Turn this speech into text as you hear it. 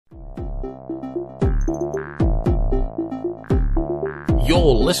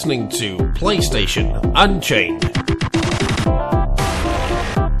You're listening to PlayStation Unchained.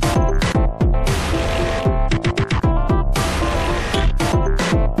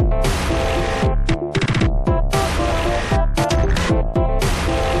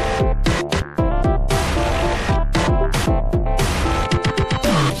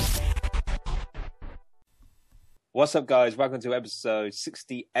 What's up, guys? Welcome to episode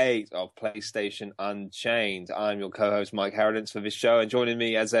 68 of PlayStation Unchained. I'm your co-host, Mike Harrodance, for this show, and joining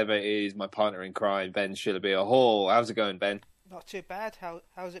me, as ever, is my partner in crime, Ben Shillabeer Hall. How's it going, Ben? Not too bad.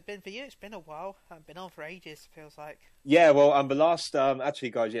 How's it been for you? It's been a while. I've been on for ages, feels like. Yeah, well, the last, actually,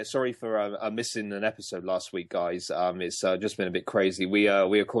 guys, sorry for missing an episode last week, guys. It's just been a bit crazy. We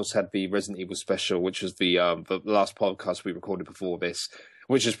of course had the Resident Evil special, which was the last podcast we recorded before this,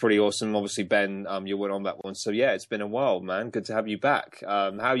 which is pretty awesome. Obviously, Ben, you went on that one. So, yeah, it's been a while, man. Good to have you back.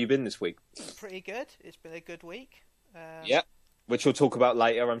 How you been this week? Pretty good. It's been a good week. Yeah, which we'll talk about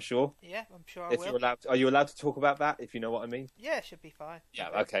later, I'm sure. Yeah, I'm sure I will. You're allowed, are you allowed to talk about that, if you know what I mean? Yeah, it should be fine. Yeah,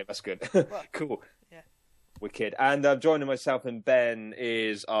 okay, that's good. Well, cool. Yeah. Wicked. And joining myself and Ben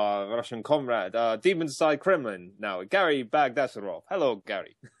is our Russian comrade, Demon Side Kremlin, now, Gary Bagdasarov. Hello,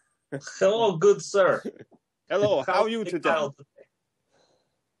 Gary. Hello, good sir. Hello, how are you today?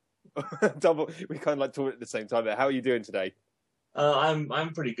 Double. We kind of like talking at the same time there. How are you doing today?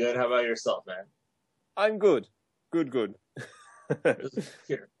 I'm pretty good. How about yourself, man? I'm good. Good.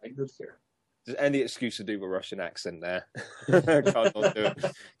 Here, I'm good here. Just any excuse to do a Russian accent there. Can't not do it.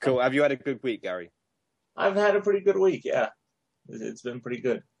 Cool. Have you had a good week, Gary? I've had a pretty good week. Yeah, it's been pretty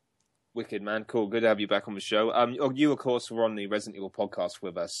good. Wicked, man. Cool. Good to have you back on the show. You, of course, were on the Resident Evil podcast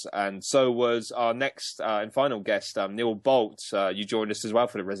with us, and so was our next and final guest, Neil Bolt. You joined us as well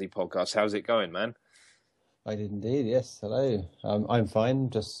for the Resi podcast. How's it going, man? I did indeed, yes. Hello. I'm fine,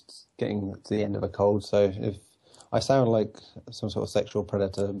 just getting to the end of a cold, so if I sound like some sort of sexual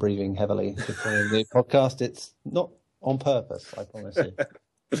predator breathing heavily during the podcast, it's not on purpose, I promise you.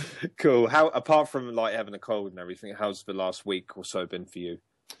 Cool. How, apart from like having a cold and everything, how's the last week or so been for you?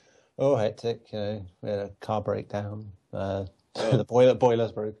 Oh, hectic. We had a car breakdown. The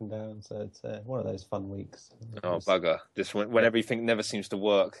boiler's broken down, so it's one of those fun weeks. Oh, bugger. Just when everything never seems to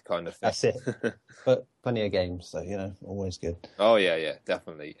work kind of thing. That's it. But plenty of games, so, always good. Oh, yeah,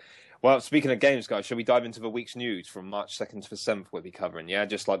 definitely. Well, speaking of games, guys, shall we dive into the week's news from March 2nd to the 7th we'll be covering, yeah?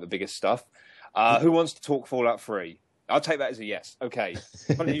 Just like the biggest stuff. Who wants to talk Fallout 3? I'll take that as a yes. Okay.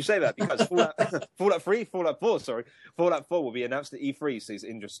 Funny you say that, because Fallout 4 will be announced at E3, says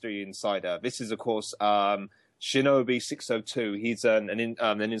Industry Insider. This is, of course, Shinobi 602. He's an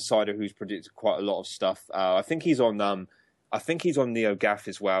insider who's predicted quite a lot of stuff. I think he's on NeoGAF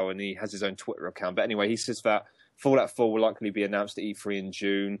as well, and he has his own Twitter account. But anyway, he says that Fallout 4 will likely be announced at E3 in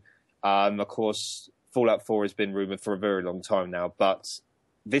June. Of course, Fallout 4 has been rumored for a very long time now, but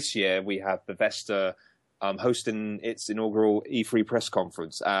this year we have Bethesda hosting its inaugural E3 press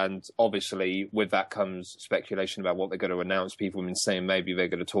conference, and obviously with that comes speculation about what they're going to announce. People have been saying maybe they're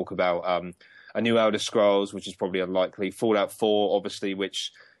going to talk about a new Elder Scrolls, which is probably unlikely. Fallout 4, obviously,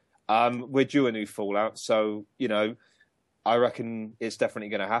 which we're due a new Fallout, so I reckon it's definitely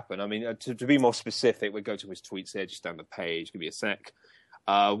going to happen. I mean, to be more specific, we'll go to his tweets here, just down the page. Give me a sec.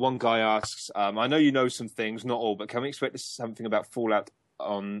 One guy asks, I know you know some things, not all, but can we expect something about Fallout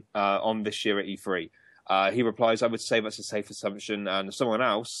on this year at E3? He replies, I would say that's a safe assumption. And someone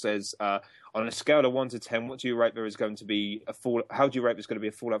else says, on a scale of 1 to 10, what do you rate there is going to be how do you rate there's going to be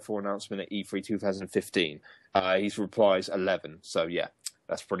a Fallout 4 announcement at E3 2015? He replies 11. So yeah,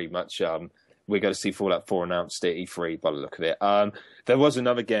 that's pretty much, we're going to see Fallout 4 announced at E3 by the look of it. There was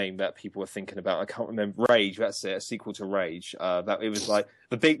another game that people were thinking about. I can't remember. Rage, that's it, a sequel to Rage. That it was like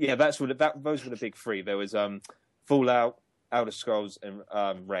the big, those were the big three. There was Fallout, Elder Scrolls,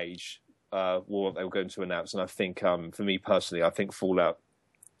 and Rage. What they were going to announce, and I think for me personally, I think Fallout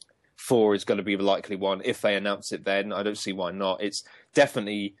 4 is going to be the likely one. If they announce it then, I don't see why not. It's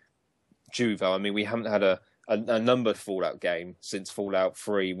definitely due, though. I mean, we haven't had a numbered Fallout game since Fallout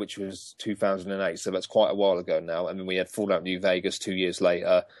 3, which was 2008, so that's quite a while ago now. And then we had Fallout New Vegas 2 years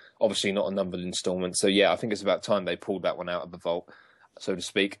later, obviously not a numbered installment. So yeah, I think it's about time they pulled that one out of the vault, so to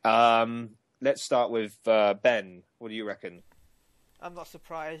speak. Let's start with Ben. What do you reckon? I'm not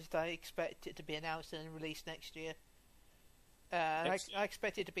surprised. I expect it to be announced and released next year. I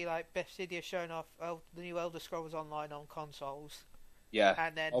expect it to be like Bethesda showing off the new Elder Scrolls Online on consoles. Yeah.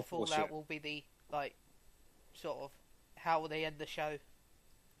 And then Fallout will be the, sort of, how will they end the show.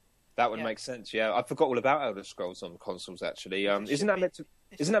 That would make sense, yeah. I forgot all about Elder Scrolls on consoles, actually. Isn't that meant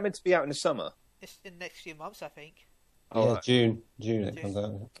to be out in the summer? It's in the next few months, I think. Yeah, right. June it comes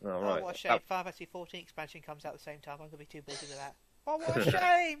out. Oh, right. What a shame. Final Fantasy 14 expansion comes out at the same time. I'm going to be too busy with that. Oh, what a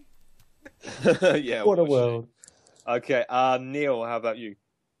shame! Yeah, What a shame. world. Okay, Neil, how about you?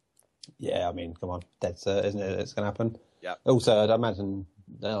 Yeah, I mean, come on, dead cert, isn't it? It's going to happen. Yeah. Also, I'd imagine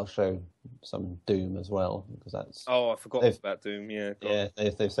they'll show some Doom as well, because that's Oh, I forgot They've- about Doom. Yeah, go on. yeah,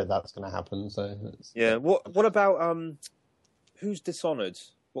 they've said that's going to happen. So it's, Yeah. What about who's Dishonored?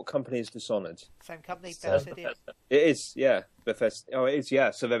 What company is Dishonored? Same company, So- Bethesda. It is, yeah, Bethesda. Oh, it is,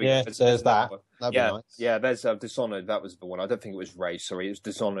 yeah. So there we yeah, go. there's that. That'd Yeah, be nice. yeah. There's Dishonored. That was the one. I don't think it was Rage. Sorry, it was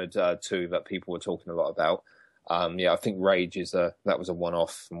Dishonored 2 that people were talking a lot about. Yeah, I think Rage is that was a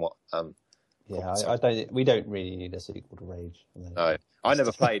one-off from what. Yeah, I don't. We don't really need a sequel to Rage. No, I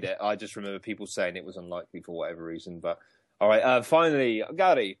never played it. I just remember people saying it was unlikely for whatever reason. But all right, finally,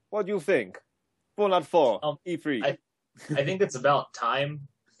 Gary, what do you think? Fallout 4 E3. I think it's about time.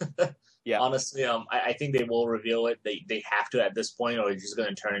 Yeah. Honestly, I think they will reveal it. They have to at this point, or it's just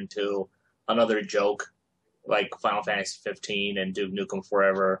going to turn into another joke, like Final Fantasy 15 and Duke Nukem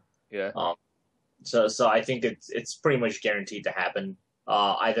Forever. Yeah. So I think it's pretty much guaranteed to happen,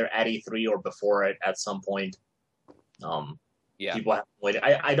 either at E3 or before it at some point. Yeah. People have waited.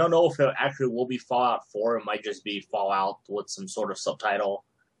 I don't know if it actually will be Fallout 4. It might just be Fallout with some sort of subtitle,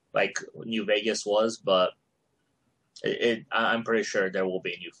 like New Vegas was. But I'm pretty sure there will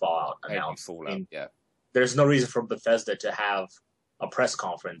be a new Fallout announced. Fallout, I mean, yeah. there's no reason for Bethesda to have a press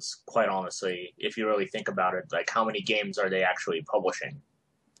conference, quite honestly, if you really think about it. Like, how many games are they actually publishing?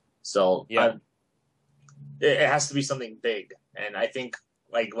 So Yeah. it has to be something big. And I think,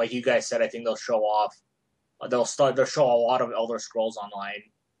 like you guys said, I think they'll show off. They'll show a lot of Elder Scrolls Online,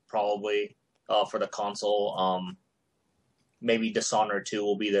 probably, for the console. Maybe Dishonored 2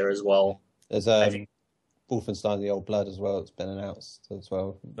 will be there as well. There's I think- Wolfenstein: The Old Blood as well. It's been announced as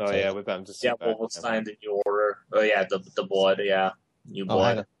well. Oh So- yeah, we're bound to see Yeah, that. Wolfenstein: The New Order. Oh yeah, the Blood. Yeah, New Oh,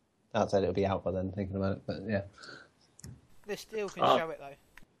 Blood. outside it'll be out by then. Thinking about it, but yeah, They still can Oh. show it though.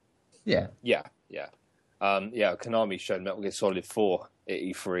 yeah. Yeah. Konami showed Metal Gear Solid 4 at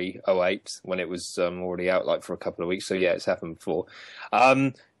E3 08 when it was already out like for a couple of weeks. So yeah, it's happened before.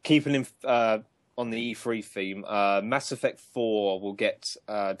 Keeping in on the E3 theme, Mass Effect 4 will get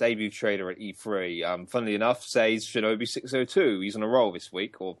debut trailer at E3. Funnily enough, says Shinobi 602. He's on a roll this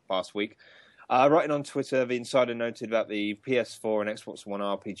week or past week. Writing on Twitter, the insider noted that the PS4 and Xbox One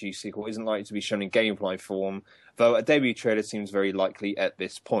RPG sequel isn't likely to be shown in gameplay form, though a debut trailer seems very likely at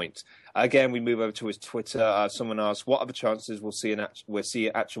this point. Again, we move over to his Twitter. Someone asked, what are the chances we'll see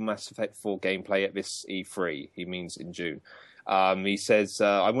actual Mass Effect 4 gameplay at this E3? He means in June. He says,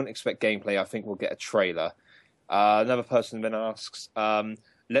 I wouldn't expect gameplay. I think we'll get a trailer. Another person then asks,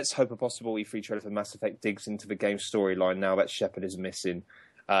 let's hope a possible E3 trailer for Mass Effect digs into the game's storyline now that Shepard is missing.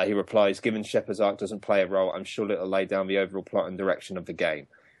 He replies, given Shepard's arc doesn't play a role, I'm sure it'll lay down the overall plot and direction of the game.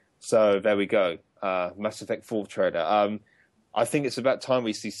 So there we go. Mass Effect 4 trailer. I think it's about time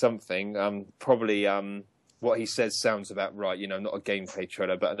we see something. Probably what he says sounds about right. Not a gameplay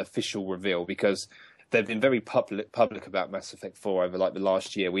trailer, but an official reveal, because they've been very public about Mass Effect 4 over like the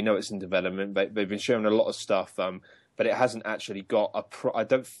last year. We know it's in development, but they've been showing a lot of stuff. But it hasn't actually got I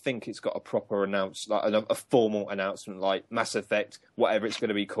don't think it's got a proper a formal announcement like Mass Effect, whatever it's going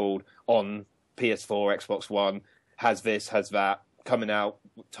to be called, on PS4, Xbox One, has this, has that, coming out,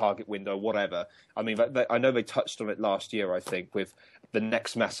 target window, whatever. I mean, I know they touched on it last year, I think, with the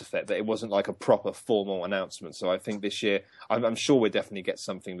next Mass Effect, that it wasn't like a proper formal announcement. So I think this year, I'm sure we'll definitely get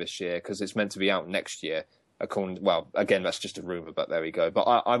something this year, because it's meant to be out next year. Again, that's just a rumor, but there we go. But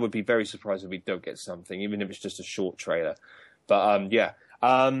I would be very surprised if we don't get something, even if it's just a short trailer. But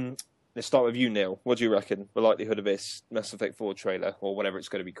let's start with you, Neil. What do you reckon the likelihood of this Mass Effect 4 trailer, or whatever it's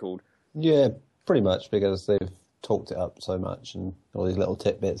going to be called? Yeah, pretty much, because they've talked it up so much and all these little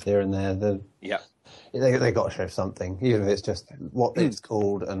tidbits here and there. They got to show something, even if it's just what it's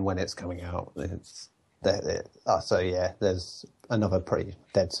called and when it's coming out. So yeah, there's another pretty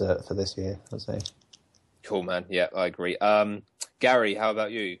dead cert for this year, I'd say. Cool, man. Yeah, I agree. Gary, how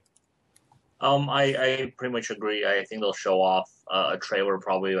about you? I pretty much agree. I think they'll show off a trailer,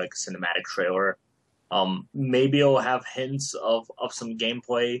 probably like a cinematic trailer. Maybe it'll have hints of some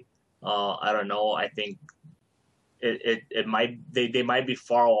gameplay. I don't know. I think it might they might be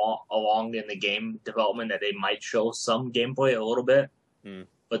far along in the game development, that they might show some gameplay a little bit,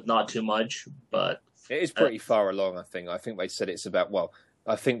 but not too much. But it is pretty far along, I think. I think they said it's about,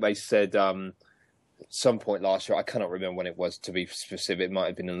 I think they said some point last year, I cannot remember when it was, to be specific, it might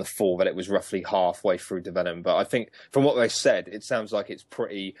have been in the fall, that it was roughly halfway through development. But I think from what they said, it sounds like it's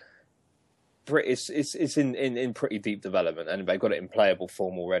it's in pretty deep development, and they've got it in playable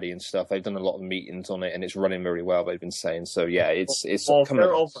form already and stuff. They've done a lot of meetings on it, and it's running very well, they've been saying. So yeah, it's well, if coming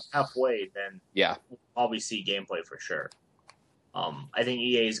they're up. over halfway, then Yeah, we'll probably see gameplay for sure. I think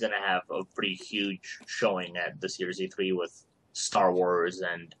EA is going to have a pretty huge showing at this year's E3 with Star Wars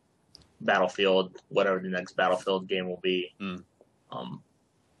and Battlefield, whatever the next Battlefield game will be.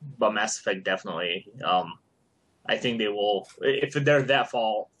 But Mass Effect definitely. I think they will, if they're that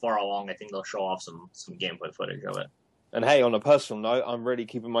far along, I think they'll show off some gameplay footage of it. And hey, on a personal note, I'm really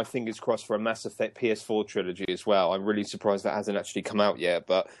keeping my fingers crossed for a Mass Effect PS4 trilogy as well. I'm really surprised that hasn't actually come out yet,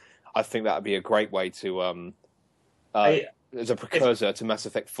 but I think that would be a great way to, as a precursor to Mass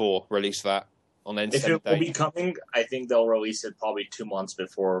Effect 4, release that on N7 If it day. will be coming, I think they'll release it probably 2 months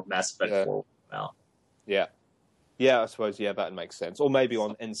before Mass Effect 4 will come out. Yeah. Yeah, I suppose, that makes sense. Or maybe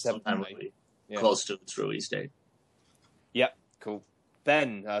on N7 Sometime day. close to its release date. Yep, cool.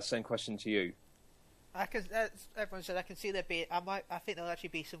 Ben, same question to you. As everyone said, I can see there be. I think there'll actually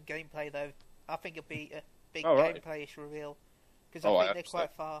be some gameplay though. I think it'll be a big gameplay-ish reveal because I think they're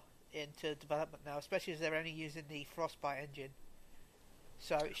quite far into development now, especially as they're only using the Frostbite engine,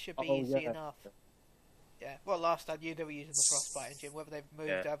 so it should be easy enough. Yeah. Well, last I knew they were using the Frostbite engine. Whether they've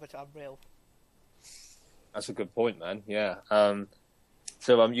moved over to Unreal. That's a good point, man. Yeah.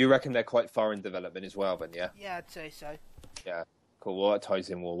 So you reckon they're quite far in development as well, then? Yeah. Yeah, I'd say so. Yeah. Cool. Well, that ties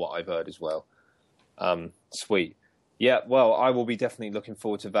in with what I've heard as well. Sweet. Yeah, well, I will be definitely looking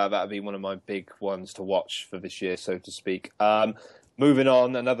forward to that. That'll be one of my big ones to watch for this year, so to speak. Moving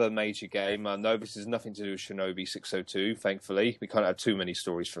on, another major game. No, this has nothing to do with Shinobi 602, thankfully. We can't have too many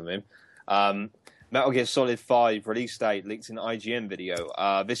stories from him. Metal Gear Solid 5 release date leaked in IGN video.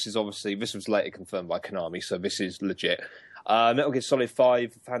 This was later confirmed by Konami, so this is legit. Metal Gear Solid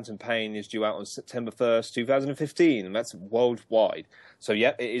 5 Phantom Pain is due out on September 1st, 2015, and that's worldwide. So,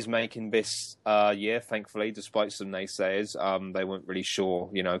 yeah, it is making this year, thankfully, despite some naysayers. They weren't really sure,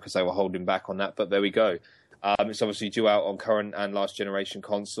 because they were holding back on that, but there we go. It's obviously due out on current and last generation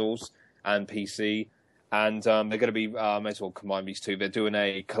consoles and PC, and they're going to be, may as well combine these two. They're doing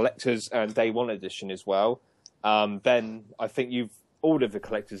a collector's and day one edition as well. Ben, I think you've ordered the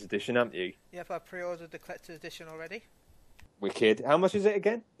collector's edition, haven't you? Yeah, I pre-ordered the collector's edition already. Wicked. How much is it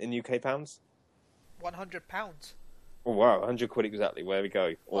again in UK pounds? £100. Oh wow, 100 quid exactly. There we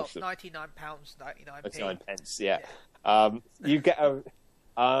go. Awesome. Well, £99.99. 99 pence. Yeah. You get a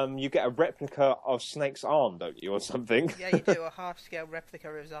replica of Snake's arm, don't you, or something? Yeah, you do, a half-scale replica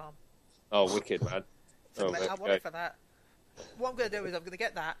of his arm. Oh, wicked, man. So I want it for that. What I'm going to do is I'm going to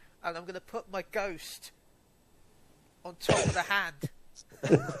get that, and I'm going to put my ghost on top of the hand.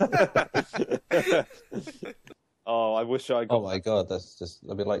 Oh, I wish I got... Oh my god,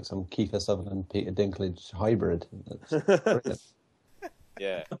 that'd be like some Kiefer Sutherland, Peter Dinklage hybrid. That's brilliant.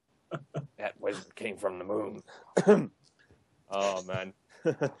 Yeah. That came from the moon. Oh, man.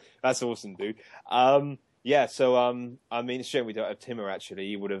 That's awesome, dude. Yeah, so, I mean, it's a shame we don't have Timmer, actually.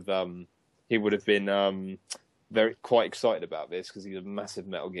 He would have been quite excited about this because he's a massive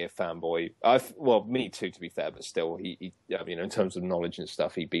Metal Gear fanboy. Well, me too, to be fair, but still, he in terms of knowledge and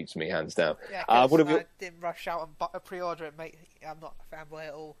stuff, he beats me hands down. Yeah, I didn't rush out and pre-order it, mate. I'm not a fanboy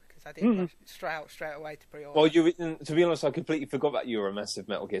at all because I didn't rush straight away to pre-order. Well, to be honest, I completely forgot that you were a massive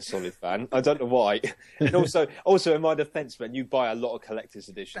Metal Gear Solid fan. I don't know why. And also in my defence, man, you buy a lot of collector's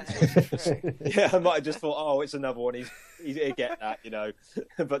editions. Yeah, I might have just thought, oh, it's another one. He'd get that,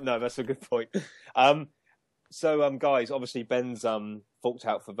 But no, that's a good point. So, guys, obviously Ben's forked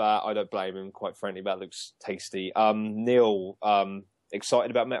out for that. I don't blame him, quite frankly. That looks tasty. Neil,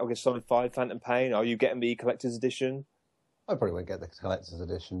 excited about Metal Gear Solid 5 Phantom Pain? Are you getting the collector's edition? I probably won't get the collector's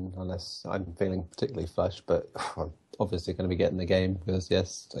edition unless I'm feeling particularly flush, but I'm obviously going to be getting the game because,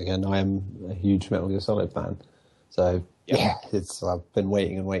 yes, again, I am a huge Metal Gear Solid fan. So, I've been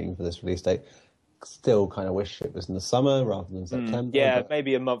waiting for this release date. Still kind of wish it was in the summer rather than September. Yeah,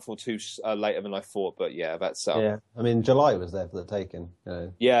 maybe a month or two later than I thought, but yeah, that's... Yeah, I mean, July was there for the taking.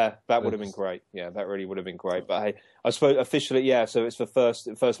 Yeah, that would have been great. Yeah, that really would have been great. But hey, I suppose officially, so it's the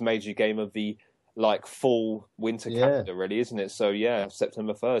first major game of the full winter calendar, really, isn't it? So yeah,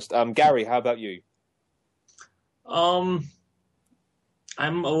 September 1st. Gary, how about you? I'm a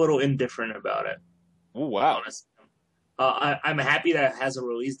little indifferent about it. Oh wow! Honestly. I'm happy that it has a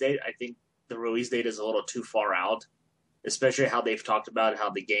release date. I think the release date is a little too far out, especially how they've talked about how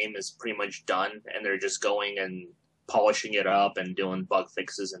the game is pretty much done and they're just going and polishing it up and doing bug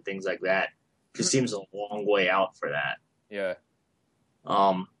fixes and things like that. It just seems a long way out for that. Yeah.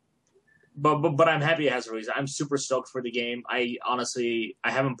 But I'm happy it has a release. I'm super stoked for the game. I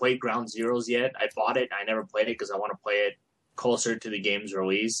haven't played Ground Zeroes yet. I bought it. I never played it because I want to play it closer to the game's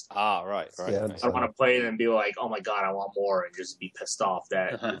release. Ah, right. Yeah, I don't want to play it and be like, oh my god, I want more, and just be pissed off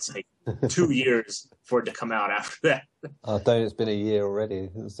that it's taking 2 years for it to come out after that. Oh, don't! It's been a year already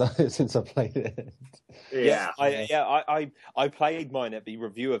since I played it. Yeah, I played mine at the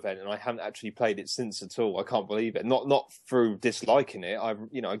review event, and I haven't actually played it since at all. I can't believe it. Not through disliking it. I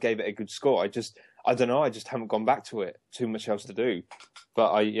gave it a good score. I don't know. I just haven't gone back to it. Too much else to do.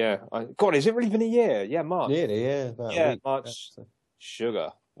 But God, has it really been a year? Yeah, March. Nearly, yeah. March. Yeah.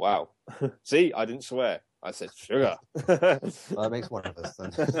 Sugar. Wow. See, I didn't swear. I said sugar. That makes one of us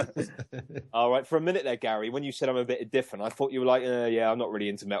then. All right. For a minute there, Gary, when you said I'm a bit different, I thought you were like, I'm not really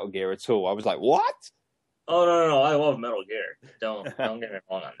into Metal Gear at all. I was like, what? Oh no! I love Metal Gear. Don't get me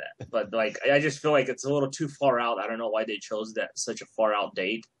wrong on that. But like, I just feel like it's a little too far out. I don't know why they chose such a far out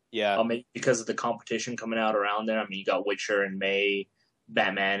date. Yeah. Maybe because of the competition coming out around there. I mean, you got Witcher in May,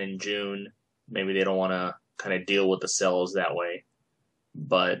 Batman in June. Maybe they don't want to kind of deal with the sales that way.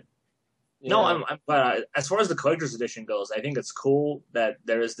 But no, I'm as far as the collector's edition goes, I think it's cool that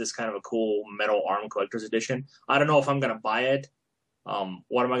there is this kind of a cool metal arm collector's edition. I don't know if I'm gonna buy it.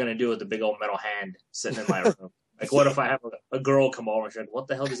 What am I gonna do with the big old metal hand sitting in my room? Like, what if I have a girl come over and she's like, what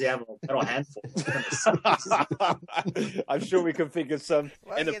the hell does he have a metal hand for? I'm sure we can think of some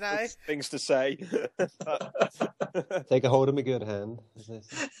things to say. Take a hold of my good hand.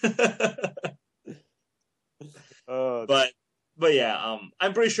 But yeah,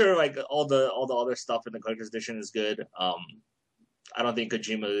 I'm pretty sure like all the other stuff in the collector's edition is good. I don't think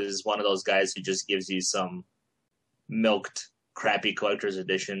Kojima is one of those guys who just gives you some milked, crappy collector's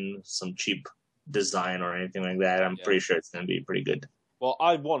edition, some cheap design or anything like that. I'm pretty sure it's going to be pretty good. Well,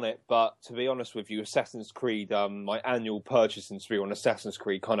 I want it, but to be honest with you, Assassin's Creed, my annual purchasing spree on Assassin's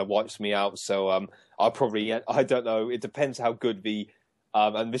Creed kind of wipes me out. So I'll probably, I don't know, it depends how good the,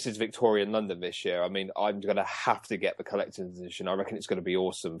 and this is Victoria and London this year. I mean, I'm going to have to get the collector's edition. I reckon it's going to be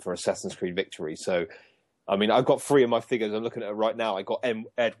awesome for Assassin's Creed Victory. So, I mean, I've got 3 of my figures. I'm looking at it right now. I got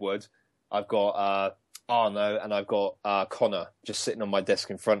Edward, I've got Arno, and I've got Connor just sitting on my desk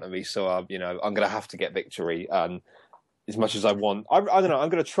in front of me. So, I'm going to have to get Victory. As much as I want, I don't know. I'm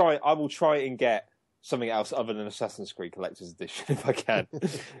going to try. I will try and get something else other than Assassin's Creed Collector's Edition if I can.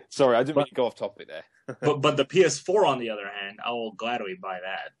 Sorry, I didn't mean to go off topic there. but the PS4, on the other hand, I will gladly buy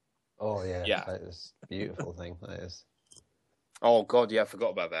that. Oh yeah, that is a beautiful thing. That is. Oh god, yeah, I forgot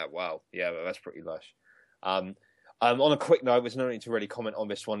about that. Wow, yeah, that's pretty lush. On a quick note, there's no need to really comment on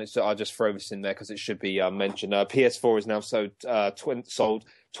this one. I'll just throw this in there because it should be mentioned. PS4 is now sold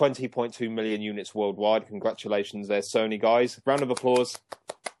 20.2 million units worldwide. Congratulations there, Sony guys. Round of applause.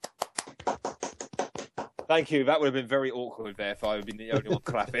 Thank you. That would have been very awkward there if I had been the only one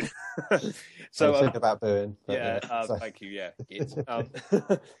clapping. So think about booing. Thank you. Yeah.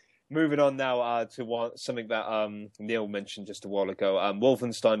 Moving on now to something that Neil mentioned just a while ago.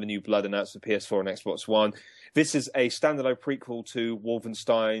 Wolfenstein: The New Blood announced for PS4 and Xbox One. This is a standalone prequel to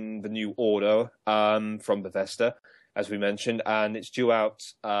Wolfenstein: The New Order from Bethesda, as we mentioned, and it's due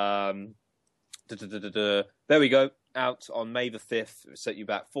out. There we go. Out on May the 5th. It'll set you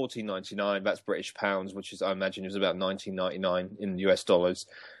back $14.99. That's British pounds, which is, I imagine, is about $19.99 in US dollars.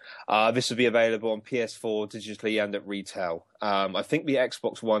 This will be available on PS4 digitally and at retail. I think the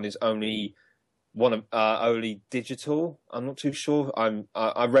Xbox One is only only digital. I'm not too sure.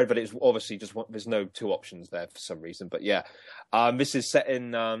 I read that it's obviously just there's no 2 options there for some reason. But yeah, this is set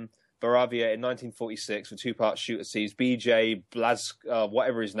in Varavia in 1946 with 2-part shooter series. BJ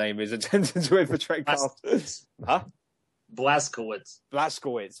whatever his name is, attempted to infiltrate castles. Huh?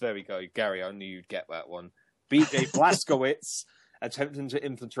 Blazkowicz. There we go. Gary, I knew you'd get that one. BJ Blazkowicz attempting to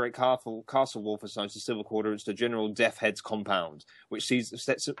infiltrate Castle Wolfenstein's Civil Quarters to General Deathhead's compound, which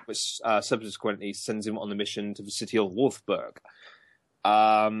subsequently sends him on a mission to the city of Wolfsburg.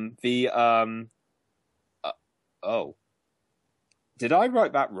 Did I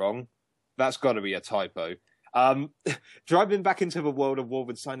write that wrong? That's got to be a typo. Driving back into the world of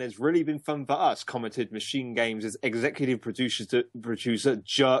Wolfenstein has really been fun for us, commented Machine Games' executive producer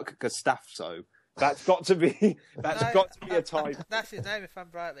Jerk Gustafso. That's got to be a typo. That's his name, if I'm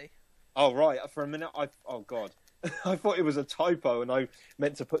rightly. Oh right, for a minute I thought it was a typo and I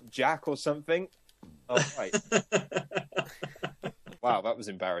meant to put Jack or something. Oh right. Wow, that was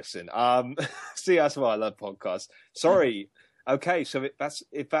embarrassing. See, that's why I love podcasts. Sorry. Okay, so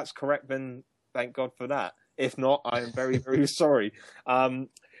if that's correct, then thank God for that. If not, I am very, very sorry.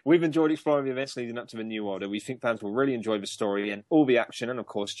 We've enjoyed exploring the events leading up to the New Order. We think fans will really enjoy the story and all the action and, of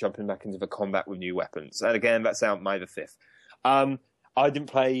course, jumping back into the combat with new weapons. And again, that's out May the 5th. I didn't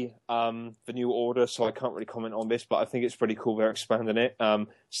play the New Order, so I can't really comment on this, but I think it's pretty cool they're expanding it.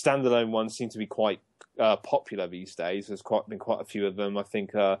 Standalone ones seem to be quite popular these days. There's been quite a few of them. I think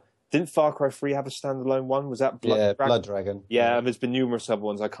Didn't Far Cry 3 have a standalone one? Was that Blood Dragon? Blood Dragon. Yeah, there's been numerous other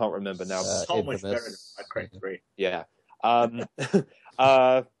ones. I can't remember now. So much better than Far Cry 3. Yeah.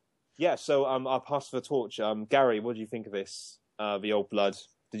 Yeah, so I'll pass the torch. Gary, what do you think of this, the Old Blood?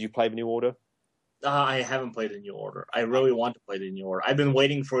 Did you play the New Order? I haven't played the New Order. I really want to play the New Order. I've been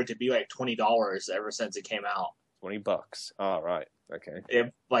waiting for it to be like $20 ever since it came out. $20. Oh, right. Okay.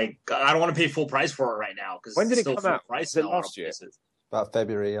 I don't want to pay full price for it right now because when did it still come out? Price was it last year? Places. About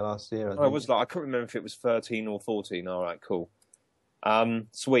February last year. It was I couldn't remember if it was 13 or 14. All right, cool.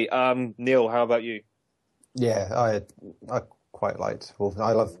 Sweet. Neil, how about you? Yeah, I quite liked Wolfenstein.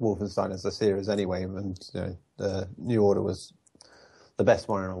 I love Wolfenstein as a series anyway, and the New Order was the best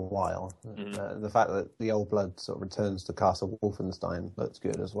one in a while. The fact that the Old Blood sort of returns to Castle Wolfenstein looks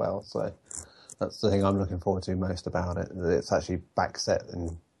good as well. So that's the thing I'm looking forward to most about it. That it's actually back set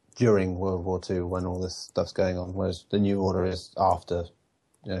during World War II when all this stuff's going on, whereas the New Order is after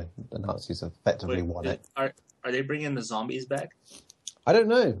the Nazis effectively won it. Are they bringing the zombies back? I don't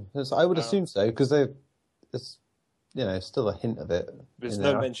know. I would assume so because it's still a hint of it. There's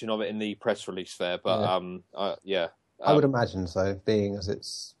no mention of it in the press release there, but yeah. I would imagine so, being as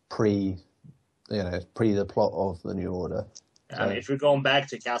it's pre the plot of the New Order. I mean, if you're going back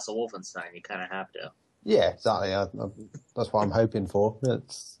to Castle Wolfenstein, you kind of have to. Yeah, exactly. That's what I'm hoping for.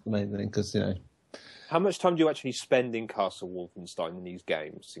 That's the main thing, because How much time do you actually spend in Castle Wolfenstein in these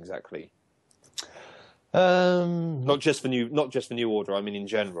games exactly? Not just the New Order. I mean, in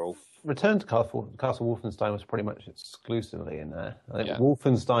general. Return to Castle Wolfenstein was pretty much exclusively in there. I think Yeah.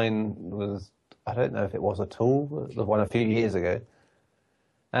 Wolfenstein was. I don't know if it was at all. The one a few years ago.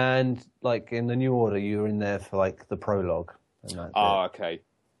 And like in the New Order, you were in there for like the prologue. Okay.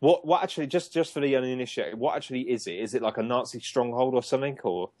 What actually, just for the uninitiated, what actually is it? Is it like a Nazi stronghold or something,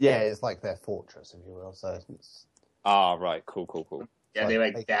 or? Yeah, it's like their fortress, if you will. So it's. Right. Cool. Yeah,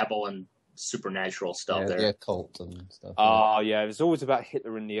 they dabble in supernatural stuff there. The occult and stuff. Yeah. It's always about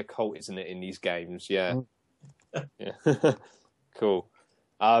Hitler and the occult, isn't it, in these games? Yeah. Yeah. Cool.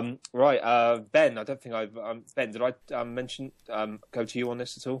 Right. Ben, I don't think I've. Ben, did I mention go to you on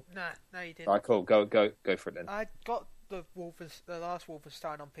this at all? No, you didn't. All right. Cool. Go for it then. I got the last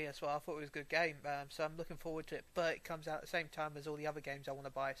Wolfenstein on PS4. I thought it was a good game, so I'm looking forward to it. But it comes out at the same time as all the other games I want to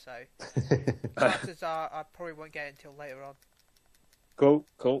buy, so chances are I probably won't get it until later on. Cool.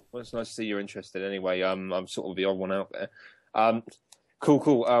 Well, it's nice to see you're interested. Anyway, I'm sort of the odd one out there.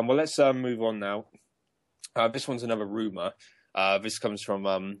 Cool. Well, let's move on now. This one's another rumor. This comes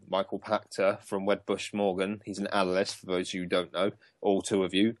from Michael Pachter from Wedbush Morgan. He's an analyst, for those of you who don't know, all two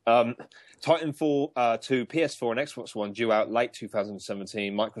of you. Titanfall 2, PS4 and Xbox One due out late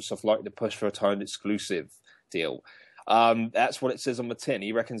 2017. Microsoft likely to push for a timed exclusive deal. That's what it says on the tin.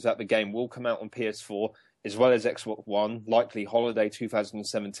 He reckons that the game will come out on PS4 as well as Xbox One, likely holiday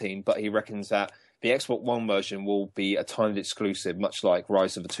 2017, but he reckons that the Xbox One version will be a timed exclusive, much like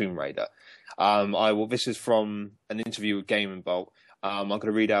Rise of the Tomb Raider. This is from an interview with Game & Bolt. I'm going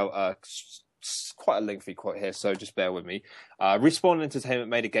to read out quite a lengthy quote here, so just bear with me. Respawn Entertainment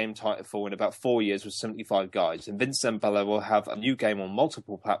made a game Titanfall in about 4 years with 75 guys, and Vince Zampella will have a new game on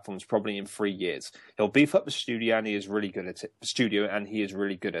multiple platforms probably in 3 years. He'll beef up the studio, and he is really good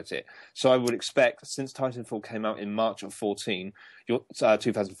at it. So I would expect, since Titanfall came out in March of 2014, you'll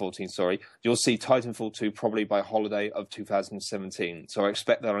see Titanfall 2 probably by holiday of 2017. So I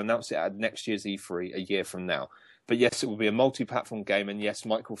expect they'll announce it at next year's E3 a year from now. But yes, it will be a multi-platform game, and yes,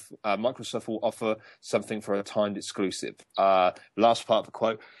 Microsoft will offer something for a timed exclusive. Last part of the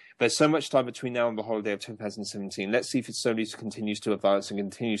quote: "There's so much time between now and the holiday of 2017. Let's see if Sony continues to advance and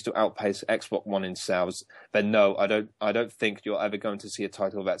continues to outpace Xbox One in sales. Then no, I don't think you're ever going to see a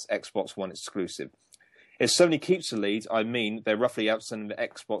title that's Xbox One exclusive. If Sony keeps the lead, I mean, they're roughly outselling the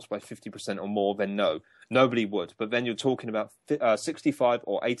Xbox by 50% or more, then no. Nobody would. But then you're talking about 65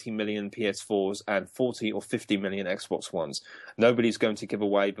 or 80 million PS4s and 40 or 50 million Xbox Ones. Nobody's going to give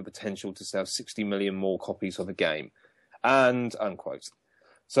away the potential to sell 60 million more copies of a game." And unquote.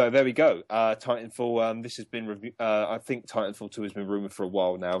 So there we go. Titanfall, this has been I think Titanfall 2 has been rumoured for a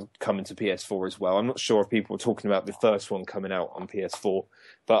while now, coming to PS4 as well. I'm not sure if people are talking about the first one coming out on PS4,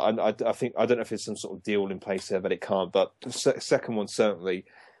 but I don't know if there's some sort of deal in place there that it can't. But the second one, certainly,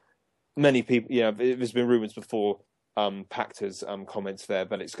 many people, there's been rumours before Pachter's comments there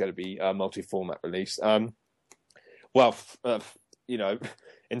that it's going to be a multi-format release.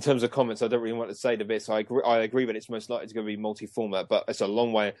 In terms of comments, I don't really want to say to this. I agree that it's most likely to be multi-format, but it's a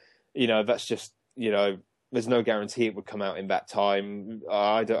long way. That's just, there's no guarantee it would come out in that time.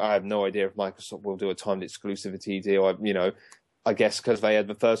 I have no idea if Microsoft will do a timed exclusivity deal. I guess because they had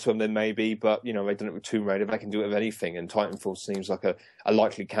the first one, then maybe, but they done it with Tomb Raider. They can do it with anything, and Titanfall seems like a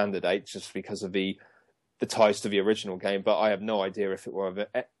likely candidate just because of the ties to the original game. But I have no idea if it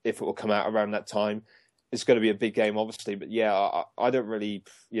will come out around that time. It's going to be a big game, obviously, but yeah, I don't really,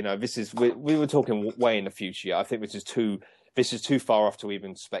 this is we were talking way in the future. I think this is too far off to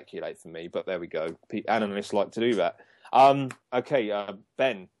even speculate for me. But there we go. Analysts like to do that. Okay,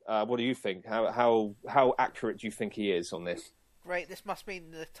 Ben, what do you think? How accurate do you think he is on this? Great. This must mean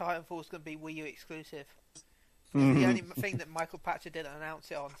the Titanfall is going to be Wii U exclusive. It's the only thing that Michael Patcher didn't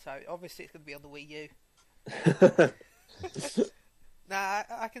announce it on, so obviously it's going to be on the Wii U. Nah,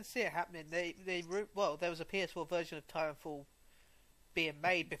 I can see it happening. There was a PS4 version of Titanfall being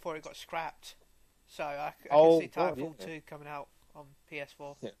made before it got scrapped, so I can see Titanfall 2 coming out on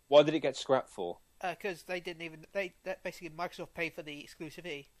PS4. Yeah. Why did it get scrapped for? Because they basically Microsoft paid for the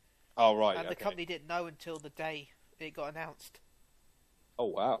exclusivity. Oh right, and the company didn't know until the day it got announced. Oh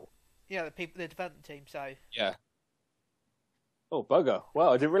wow. Yeah, the development team. So yeah. Oh bugger!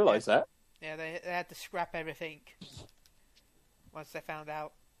 Wow, I didn't realise that. Yeah, they had to scrap everything once they found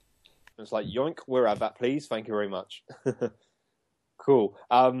out. It's like yoink, we're at that, please. Thank you very much. Cool.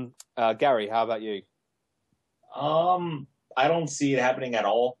 Gary, how about you? I don't see it happening at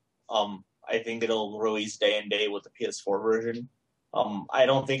all. I think it'll release day and day with the PS4 version. I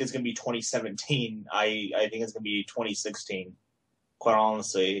don't think it's going to be 2017. I think it's going to be 2016, quite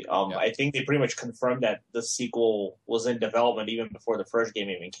honestly. I think they pretty much confirmed that the sequel was in development even before the first game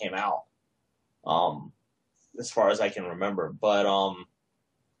even came out, as far as I can remember. But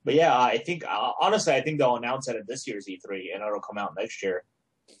yeah, I think, honestly, I think they'll announce it at this year's E3 and it'll come out next year.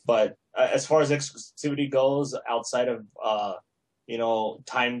 But as far as exclusivity goes, outside of,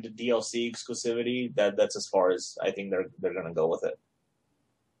 timed DLC exclusivity, that's as far as I think they're going to go with it.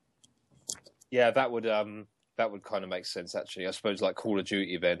 Yeah, that would kind of make sense, actually. I suppose like Call of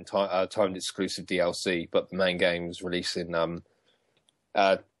Duty then, timed exclusive DLC, but the main game was releasing day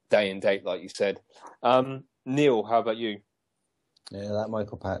and date, like you said. Neil, how about you? Yeah, that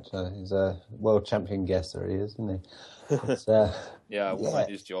Michael Patcher, he's a world champion guesser, he is, isn't he? It's,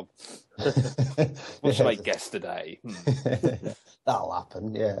 his job. What should I guess today? That'll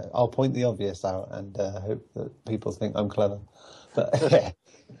happen, yeah. I'll point the obvious out and hope that people think I'm clever. But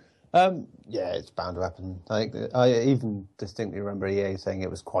yeah, it's bound to happen. I even distinctly remember EA saying it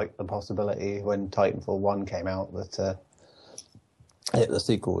was quite the possibility when Titanfall 1 came out that the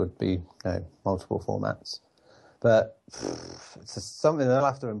sequel would be multiple formats. But it's just something they'll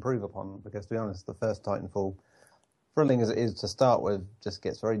have to improve upon because, to be honest, the first Titanfall, thrilling as it is to start with, just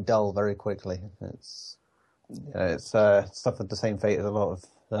gets very dull very quickly. It's suffered the same fate as a lot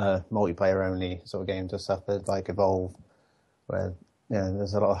of multiplayer-only sort of games have suffered, like Evolve, where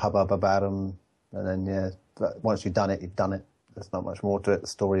there's a lot of hubbub about them, and then but once you've done it, you've done it. There's not much more to it. The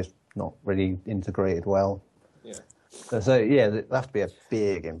story is not really integrated well. Yeah. So yeah, there'll have to be a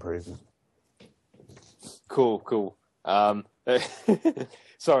big improvement. Cool.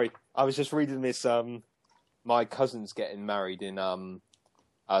 Sorry, I was just reading this. My cousin's getting married in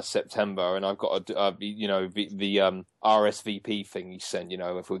September, and I've got the RSVP thing he sent.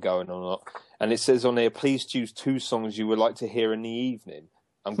 If we're going or not, and it says on there, please choose 2 songs you would like to hear in the evening.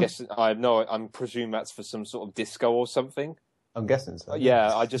 I'm guessing. I'm presuming that's for some sort of disco or something. I'm guessing so.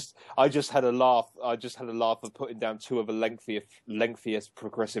 Yeah, I just had a laugh. I just had a laugh of putting down 2 of the lengthiest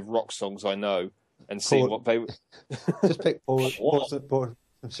progressive rock songs I know. And see what they just pick pour some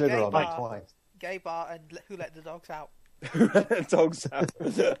sugar on it twice. Gay bar and Who Let the Dogs Out. Who Let the Dogs Out.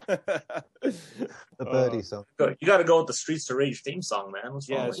 The Birdie song. You got to go with the Streets of Rage theme song, man. What's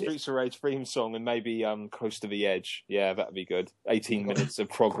wrong with Streets of Rage theme song, and maybe Close to the Edge. Yeah, that'd be good. 18 minutes of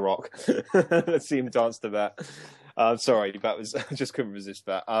prog rock. Let's see him dance to that. Sorry, that was I just couldn't resist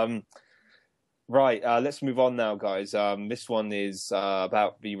that. Right, let's move on now, guys. This one is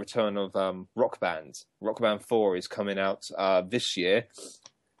about the return of Rock Band. Rock Band 4 is coming out this year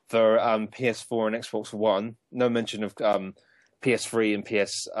for PS4 and Xbox One. No mention of PS3 and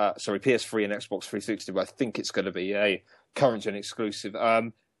PS3 and Xbox 360, but I think it's going to be a current gen exclusive.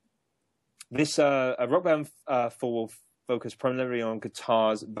 This Rock Band 4 will focus primarily on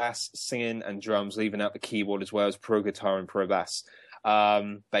guitars, bass, singing, and drums, leaving out the keyboard as well as pro guitar and pro bass.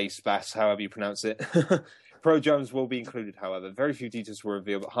 Bass, however you pronounce it. Pro drums will be included, however. Very few details were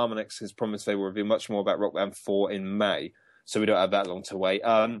revealed, but Harmonix has promised they will reveal much more about Rock Band 4 in May, so we don't have that long to wait.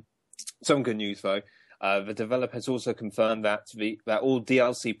 Some good news, though. The developer has also confirmed that all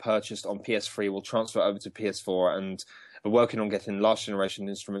DLC purchased on PS3 will transfer over to PS4, and they're working on getting last generation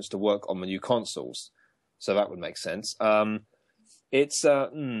instruments to work on the new consoles. So that would make sense.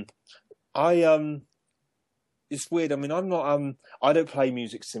 it's weird. I mean, I'm not I don't play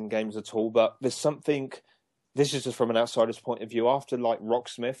music sim games at all, but there's something. This is just from an outsider's point of view. After like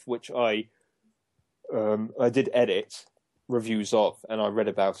Rocksmith, which I did edit reviews of, and I read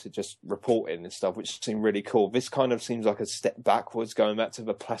about it, just reporting and stuff, which seemed really cool. This kind of seems like a step backwards, going back to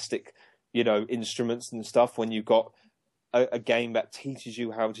the plastic, instruments and stuff. When you've got a game that teaches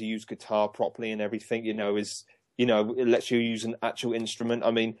you how to use guitar properly and everything, it lets you use an actual instrument.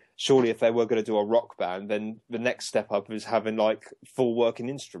 I mean, surely if they were going to do a rock band, then the next step up is having like full working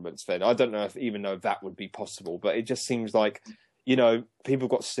instruments. Then I don't know even though that would be possible, but it just seems like, people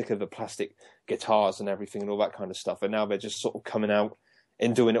got sick of the plastic guitars and everything and all that kind of stuff, and now they're just sort of coming out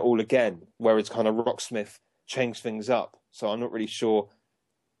and doing it all again. Whereas kind of Rocksmith changed things up. So I'm not really sure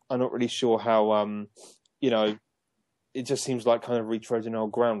how it just seems like kind of retreading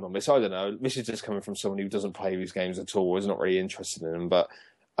old ground on this. I don't know. This is just coming from someone who doesn't play these games at all, is not really interested in them. But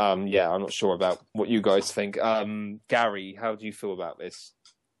I'm not sure about what you guys think. Gary, how do you feel about this?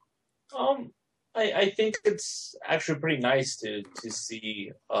 I think it's actually pretty nice to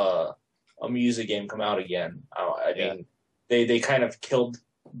see a music game come out again. I mean, they kind of killed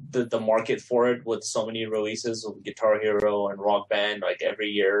the market for it with so many releases of Guitar Hero and Rock Band like every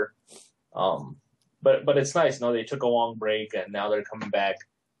year. But it's nice. They took a long break and now they're coming back.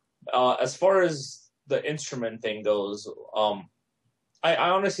 As far as the instrument thing goes, I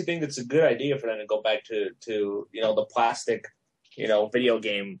honestly think it's a good idea for them to go back to the plastic, video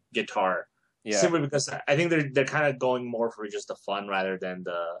game guitar. Yeah. Simply because I think they're kind of going more for just the fun rather than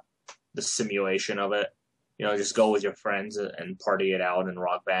the simulation of it. Just go with your friends and party it out and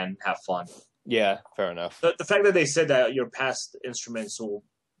Rock Band, have fun. Yeah, fair enough. The fact that they said that your past instruments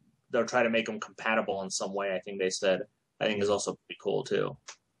they'll try to make them compatible in some way, I think is also pretty cool too.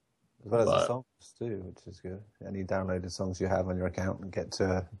 As well as the songs too, which is good. Any downloaded songs you have on your account and get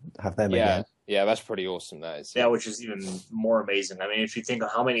to have them again. Yeah, that's pretty awesome, that is. Yeah, which is even more amazing. I mean, if you think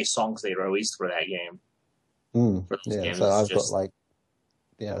of how many songs they released for that game. Games, so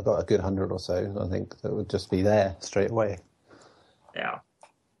I've got a good 100 or so, I think, that would just be there straight away. Yeah.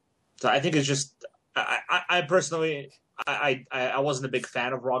 So I think it's just, I personally, I wasn't a big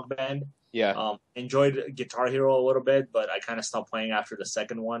fan of Rock Band. Yeah. Enjoyed Guitar Hero a little bit, but I kind of stopped playing after the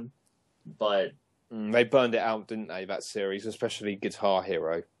second one. But they burned it out, didn't they, that series, especially Guitar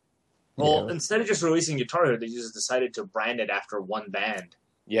Hero. Well, instead of just releasing Guitar Hero, they just decided to brand it after one band.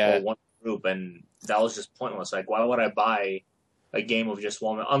 Yeah. Or one group, and that was just pointless. Like, why would I buy a game of just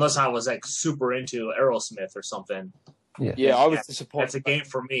one? Unless I was, like, super into Aerosmith or something. Yeah, I was disappointed. That's a game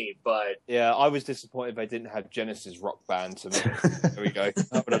for me, but... Yeah, I was disappointed they didn't have Genesis Rock Band to me. There we go.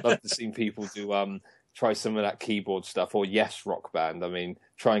 I would have loved to see people do try some of that keyboard stuff, or Yes Rock Band. I mean,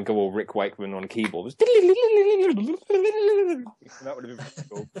 try and go all Rick Wakeman on keyboards. That would have been pretty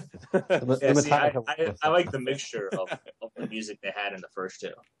cool. I like the mixture of the music they had in the first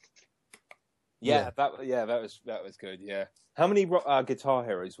two. That was good. Yeah. How many Guitar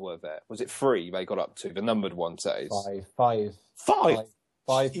Heroes were there? Was it 3 they got up to, the numbered ones? That is 5.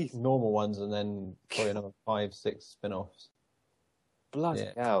 5 normal ones, and then probably another 5, 6 spin-offs. Bloody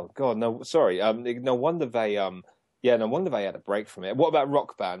hell! God, no. Sorry. No wonder they. No wonder they had a break from it. What about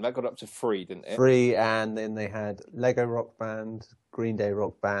Rock Band? That got up to 3, didn't it? 3, and then they had Lego Rock Band, Green Day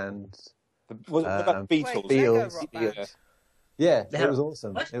Rock Band. What about Beatles? Beatles. Yeah, it was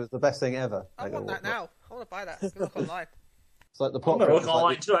awesome. What? It was the best thing ever. I want that now. I want to buy that. Go look online. It's like the plot. I'm gonna look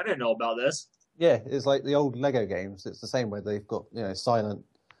online too. I didn't know about this. Yeah, it's like the old Lego games. It's the same way they've got silent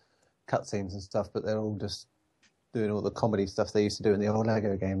cutscenes and stuff, but they're all just doing all the comedy stuff they used to do in the old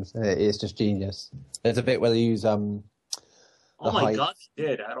Lego games. It's just genius. There's a bit where they use oh my god, they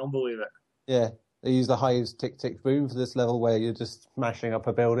did! I don't believe it. Yeah, they use the Hives Tick Tick Boom for this level where you're just smashing up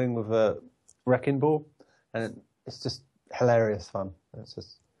a building with a wrecking ball, and it's just hilarious fun. It's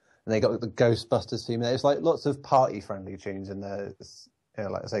just, and they got the Ghostbusters theme. There's like lots of party friendly tunes in there. It's,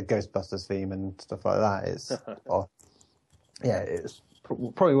 like I say, Ghostbusters theme and stuff like that. It's it's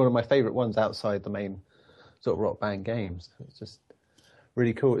probably one of my favourite ones outside the main sort of Rock Band games. It's just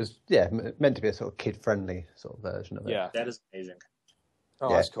really cool. It's meant to be a sort of kid friendly sort of version of it. Yeah, that is amazing.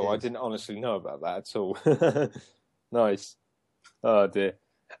 Oh, that's cool. I didn't honestly know about that at all. Nice. Oh dear.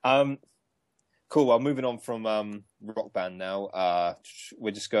 Cool. Well, moving on from Rock Band now,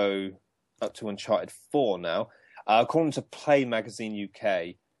 we'll just go up to Uncharted 4 now. According to Play Magazine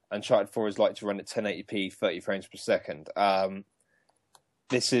UK, Uncharted 4 is likely to run at 1080p, 30 frames per second.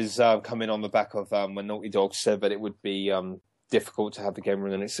 This is coming on the back of when Naughty Dog said that it would be difficult to have the game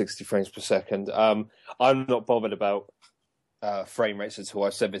running at 60 frames per second. I'm not bothered about frame rates at all.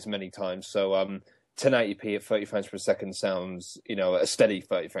 I've said this many times. So 1080p at 30 frames per second sounds, a steady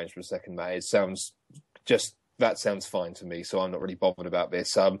 30 frames per second, that is, sounds just that sounds fine to me. So I'm not really bothered about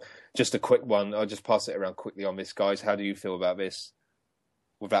this. Just a quick one. I'll just pass it around quickly on this, guys. How do you feel about this?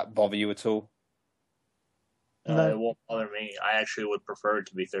 Would that bother you at all? No. It won't bother me. I actually would prefer it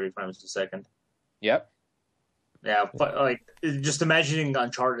to be 30 frames a second. Yep. Yeah, but like just imagining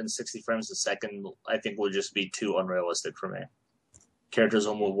Uncharted in 60 frames a second, I think will just be too unrealistic for me. Characters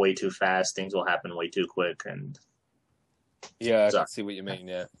will move way too fast. Things will happen way too quick, and yeah, I can see what you mean.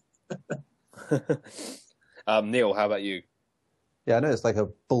 Yeah. Neil, how about you? Yeah, I know it's like a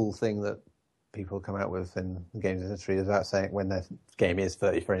bull thing that people come out with in the games industry about saying when their game is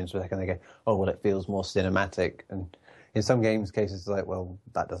 30 frames per second, they go, "Oh, well, it feels more cinematic." And in some games cases, it's like, well,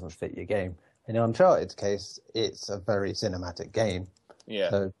 that doesn't fit your game. In Uncharted's case, it's a very cinematic game. Yeah.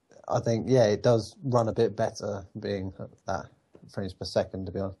 So I think, yeah, it does run a bit better being that frames per second,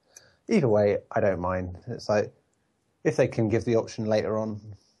 to be honest. Either way, I don't mind. It's like, if they can give the option later on,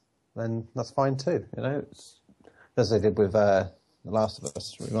 then that's fine too. You know, it's, as they did with The Last of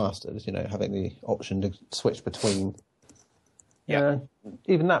Us Remastered, you know, having the option to switch between. Yeah.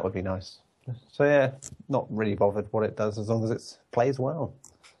 Even that would be nice. So yeah, not really bothered what it does as long as it plays well.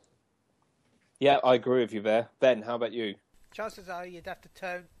 Yeah, I agree with you there. Ben, how about you? Chances are you'd have to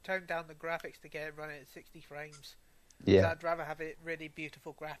tone down the graphics to get it running at 60 frames. Yeah. I'd rather have it really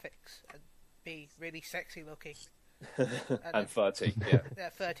beautiful graphics and be really sexy looking. and 30, yeah.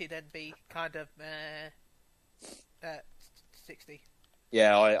 30 then be kind of 60.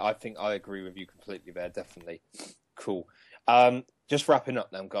 Yeah, I think I agree with you completely there, definitely. Cool. Just wrapping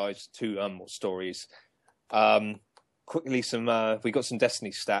up now, guys, 2 more stories. Quickly, we got some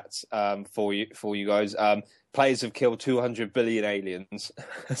Destiny stats for you guys. Players have killed 200 billion aliens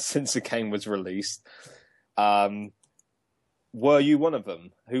since the game was released. Were you one of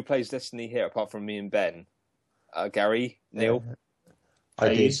them? Who plays Destiny here, apart from me and Ben? Gary, Neil?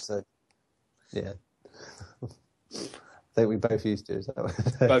 I did, so yeah. I think we both used to. Is that what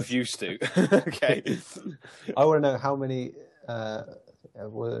both used to. Okay. I want to know how many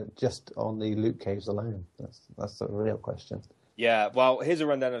were just on the loot caves alone. That's the real question. Yeah, well, here's a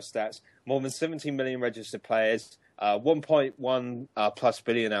rundown of stats. More than 17 million registered players, 1.1 plus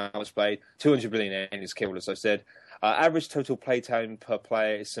billion hours played, 200 billion aliens killed, as I said. Average total playtime per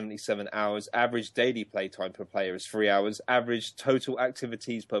player is 77 hours. Average daily playtime per player is 3 hours. Average total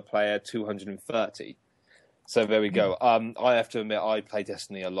activities per player, 230. So there we go. I have to admit, I play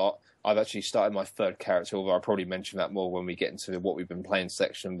Destiny a lot. I've actually started my 3rd character, although I'll probably mention that more when we get into what we've been playing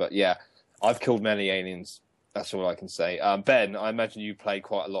section. But yeah, I've killed many aliens. That's all I can say. Ben, I imagine you play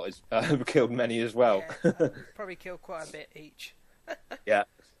quite a lot, killed many as well. Yeah, probably killed quite a bit each. Yeah.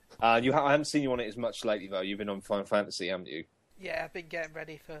 I haven't seen you on it as much lately, though. You've been on Final Fantasy, haven't you? Yeah, I've been getting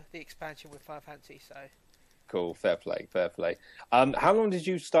ready for the expansion with Final Fantasy, so... Cool, fair play. How long did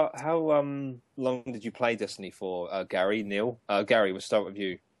you start? How long did you play Destiny for, Gary, Neil? Gary, we'll start with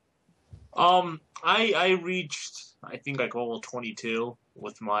you. I reached, I think, like level 22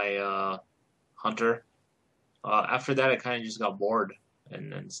 with my hunter. After that, I kind of just got bored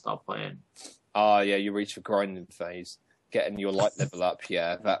and then stopped playing. Yeah, you reached the grinding phase, getting your light level up.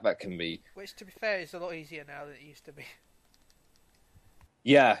 Yeah, that can be. Which, to be fair, is a lot easier now than it used to be.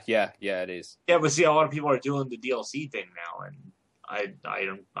 Yeah, it is. Yeah, but see, a lot of people are doing the DLC thing now, and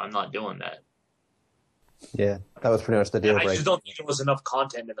I'm not doing that. Yeah, that was pretty much the deal breaker. I just don't think there was enough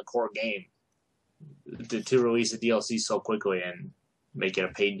content in the core game to release a DLC so quickly and make it a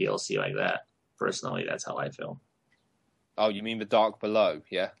paid DLC like that. Personally, that's how I feel. Oh, you mean the Dark Below?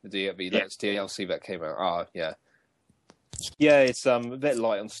 Yeah, the DLC that came out. Oh, yeah. Yeah, it's a bit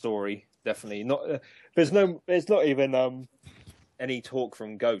light on story, definitely. Not there's not even any talk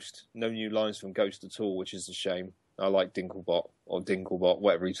from Ghost. No new lines from Ghost at all, which is a shame. I like Dinklebot,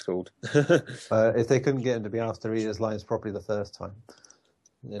 whatever he's called. If they couldn't get him to be asked to read his lines properly the first time.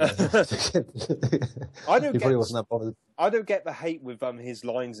 You know, he probably wasn't that bothered. I don't get the hate with his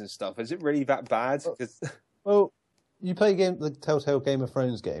lines and stuff. Is it really that bad? Well, you play the Telltale Game of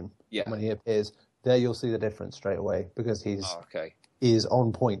Thrones game. Yeah. When he appears, there you'll see the difference straight away because he is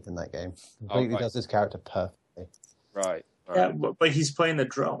on point in that game. Completely does his character perfectly. Right. Yeah, but he's playing the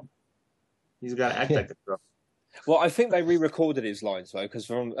drone. He's got to act like the drone. Well, I think they re-recorded his lines though, because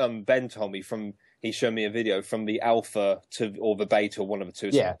from Ben told me he showed me a video from the alpha or the beta, or one of the two.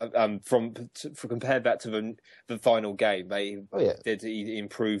 Yeah. Compared that to the final game, he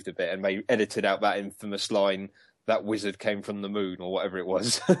improved a bit and they edited out that infamous line, "That wizard came from the moon," or whatever it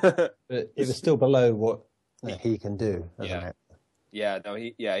was. But it was still below what he can do as an actor. Yeah, no,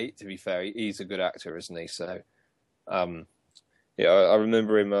 to be fair, he's a good actor, isn't he? So, I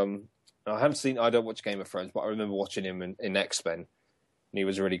remember him. I don't watch Game of Thrones, but I remember watching him in X-Men, and he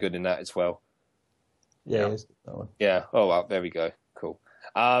was really good in that as well. Yeah. That one. Yeah. Oh well, there we go. Cool.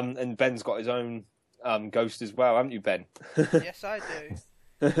 And Ben's got his own Ghost as well, haven't you, Ben? Yes, I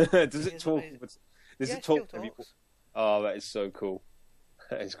do. Does it talk? Amazing. Does yeah, it talk? Oh, that is so cool.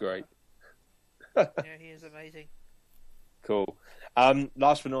 That is great. Yeah, he is amazing. Cool.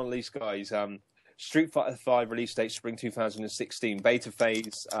 Last but not least, guys, Street Fighter V release date spring 2016, beta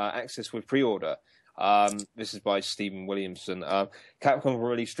phase, access with pre-order. This is by Stephen Williamson. Capcom will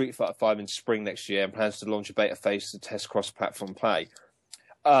release Street Fighter V in spring next year and plans to launch a beta phase to test cross-platform play.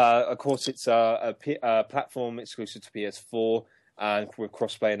 Of course, it's a platform exclusive to PS4 and with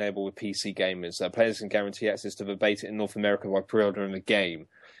cross-play enabled with PC gamers. Players can guarantee access to the beta in North America by pre-ordering the game.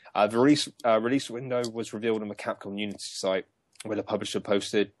 The release window was revealed on the Capcom Unity site, where the publisher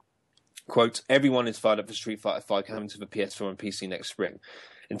posted, quote, "Everyone is fired up for Street Fighter V coming to the PS4 and PC next spring.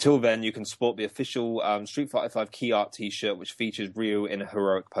 Until then, you can sport the official Street Fighter V key art t-shirt, which features Ryu in a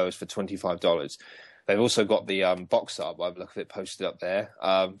heroic pose for $25. They've also got the box art, by the look of it, posted up there.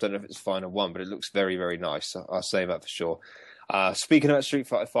 Don't know if it's the final one, but it looks very, very nice. I'll say that for sure. Speaking about Street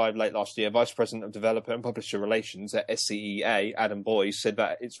Fighter V late last year, Vice President of Developer and Publisher Relations at SCEA, Adam Boyes, said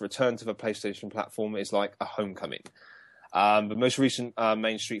that its return to the PlayStation platform is like a homecoming. The most recent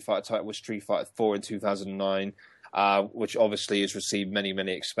main Street Fighter title was Street Fighter 4 in 2009, which obviously has received many,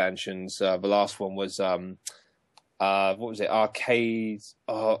 many expansions. The last one was, what was it? Arcade.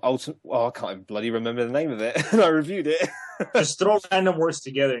 Ultimate. Oh, I can't even bloody remember the name of it. I reviewed it. Just throw random words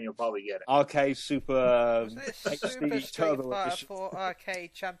together and you'll probably get it. Arcade Super Super Street Turbo Fighter Edition. 4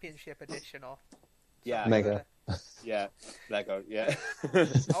 Arcade Championship Edition, or Yeah, Mega. Yeah, Lego. Yeah.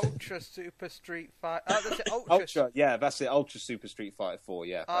 Ultra Super Street Fighter. Oh, that's it. Ultra. Yeah, that's it. Ultra Super Street Fighter 4.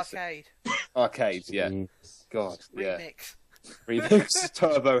 Yeah. Arcade. Arcades. Yeah. God. Yeah. Remix. Remix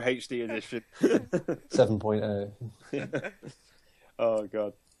Turbo HD Edition. 7.0. Oh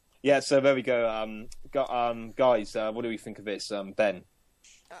God. Yeah. So there we go. Guys, what do we think of this? Ben.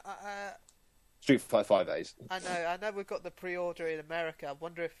 Street Fighter 5 days. I know we've got the pre-order in America.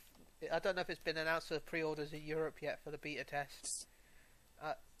 I don't know if it's been announced for the pre-orders in Europe yet for the beta tests.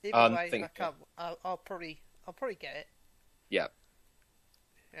 Either way, I'll probably get it. Yeah.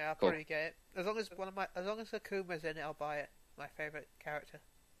 Yeah, I'll probably get it. As long as Akuma's in it, I'll buy it. My favourite character.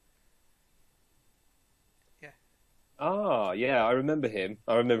 Yeah. Ah, yeah, I remember him.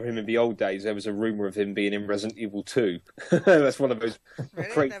 In the old days. There was a rumor of him being in Resident Evil 2. That's one of those.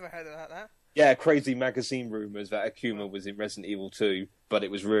 Really? Never heard about that. Yeah, crazy magazine rumors that Akuma was in Resident Evil 2, but it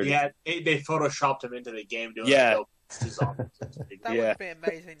was really... Yeah, they photoshopped him into the game doing yeah. That would be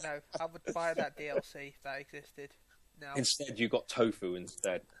amazing, though. I would buy that DLC if that existed. No. Instead, you got Tofu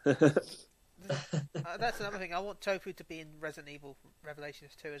instead. That's another thing. I want Tofu to be in Resident Evil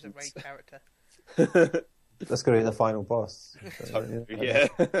Revelations 2 as a raid character. That's going to be the final boss. So, yeah.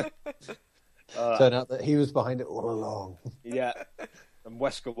 Turned out that he was behind it all along. Yeah. And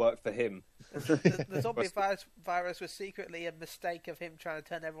Wesker worked for him. The zombie virus was secretly a mistake of him trying to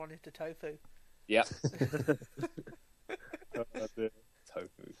turn everyone into tofu. Yeah. Tofu.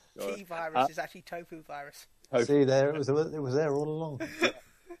 T virus is actually tofu virus. Tofu. See, there it was there all along.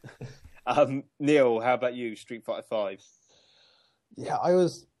 Neil, how about you? Street Fighter 5. Yeah, I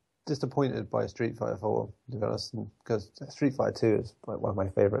was disappointed by Street Fighter 4, to be honest, because Street Fighter 2 is like one of my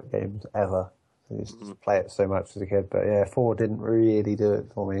favourite games ever. I used to play it so much as a kid, but yeah, 4 didn't really do it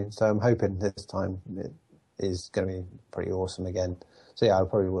for me. So I'm hoping this time it is going to be pretty awesome again. So yeah, I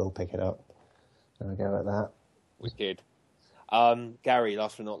probably will pick it up and I'll go at that. Wicked. Gary,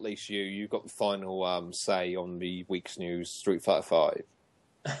 last but not least, you've got the final say on the week's news, Street Fighter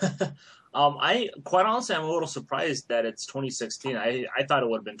 5. I quite honestly, I'm a little surprised that it's 2016. I thought it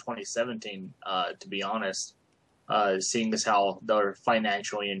would have been 2017, to be honest. Seeing as how they're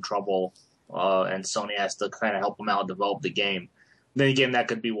financially in trouble, and Sony has to kind of help them out develop the game. Then again, that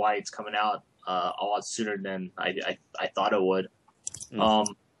could be why it's coming out a lot sooner than I thought it would.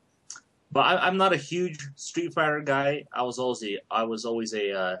 But I'm not a huge Street Fighter guy. I was always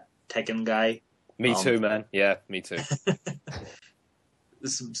a Tekken guy. Me too, man. Yeah, me too.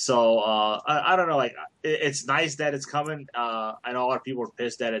 So I don't know. Like, it's nice that it's coming. I know a lot of people are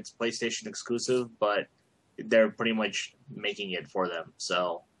pissed that it's PlayStation exclusive, but they're pretty much making it for them.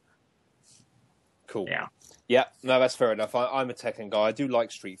 So cool. Yeah. Yeah. No, that's fair enough. I'm a Tekken guy. I do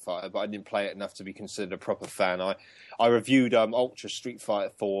like Street Fighter, but I didn't play it enough to be considered a proper fan. I reviewed Ultra Street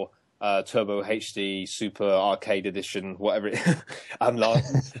Fighter 4. Turbo HD Super Arcade Edition, whatever it,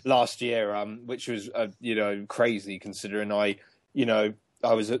 last year, which was crazy considering I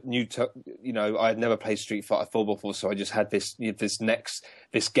was new to, I had never played Street Fighter 4 before, so I just had this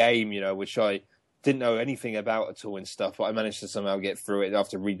game, which I didn't know anything about at all and stuff, but I managed to somehow get through it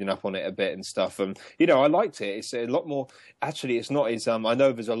after reading up on it a bit and stuff. And, I liked it. It's a lot more, actually, it's not as, I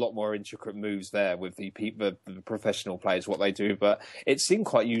know there's a lot more intricate moves there with the professional players, what they do, but it seemed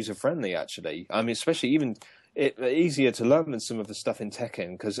quite user-friendly, actually. I mean, especially even easier to learn than some of the stuff in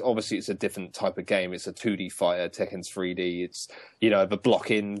Tekken, because obviously it's a different type of game. It's a 2D fighter. Tekken's 3D. It's, the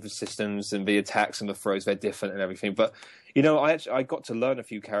blocking systems and the attacks and the throws, they're different and everything. But, I got to learn a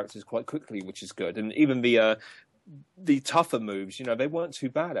few characters quite quickly, which is good. And even the tougher moves, they weren't too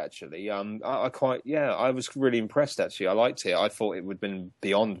bad, actually. I was really impressed, actually. I liked it. I thought it would have been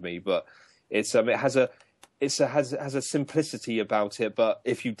beyond me, but it has a simplicity about it, but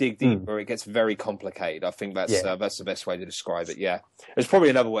if you dig deeper, it gets very complicated. I think that's the best way to describe it. Yeah, there's probably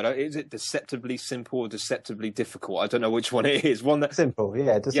another word. Is it deceptively simple or deceptively difficult? I don't know which one it is. One that simple,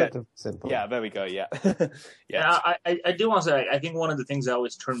 deceptive, simple. Yeah, there we go. Yeah, I do want to say, I think one of the things that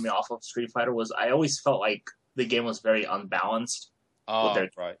always turned me off of Street Fighter was I always felt like the game was very unbalanced with their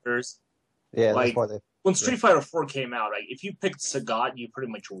characters. Yeah, like when Street Fighter 4 came out, like if you picked Sagat, you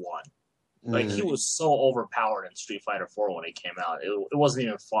pretty much won. Like, he was so overpowered in Street Fighter 4 when it came out. It wasn't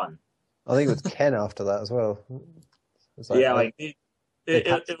even fun. I think it was Ken after that as well.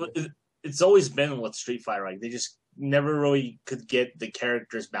 It's always been with Street Fighter. Like, they just never really could get the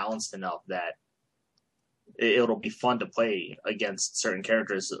characters balanced enough that it'll be fun to play against certain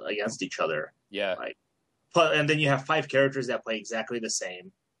characters against each other. Yeah. And then you have 5 characters that play exactly the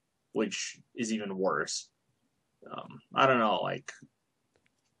same, which is even worse. I don't know,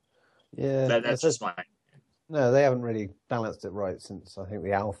 Yeah, that's just mine. No, they haven't really balanced it right since I think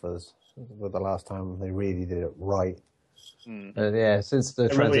the alphas were the last time they really did it right. Since the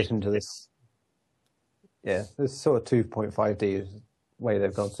transition to this, this sort of 2.5D way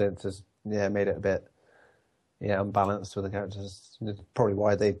they've gone since has made it a bit unbalanced with the characters. It's probably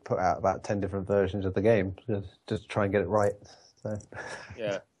why they put out about 10 different versions of the game just to try and get it right. So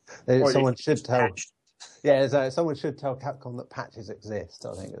someone should tell. Yeah, someone should tell Capcom that patches exist,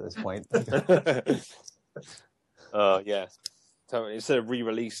 I think, at this point. Yeah. Totally. Instead of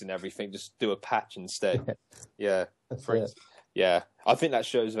re-releasing everything, just do a patch instead. Yeah. Yeah. I think that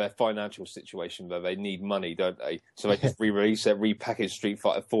shows their financial situation, though. They need money, don't they? So they just re-release it, repackage Street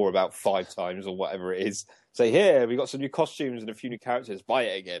Fighter 4 about 5 times or whatever it is. Say, here, we got some new costumes and a few new characters. Buy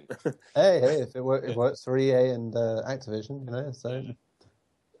it again. hey, if it works for EA and Activision, so...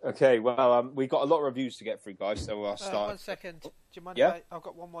 Okay, well, we got a lot of reviews to get through, guys, so I'll start. 1 second. Do you mind if I've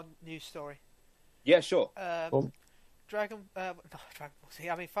got one more news story? Yeah, sure. Dragon Ball Z.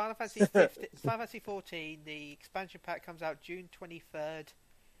 I mean, Final Fantasy 14, the expansion pack comes out June 23rd.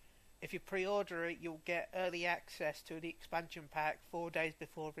 If you pre-order it, you'll get early access to the expansion pack 4 days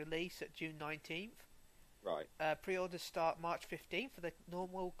before release at June 19th. Right. Pre-orders start March 15th for the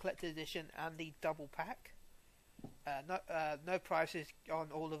normal collector's edition and the double pack. No prices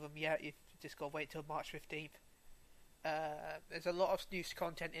on all of them yet. You've just got to wait till March 15th. There's a lot of new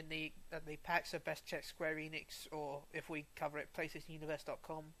content in the packs, so best check Square Enix, or if we cover it,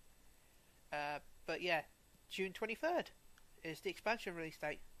 PlayStationUniverse.com. But yeah, June 23rd is the expansion release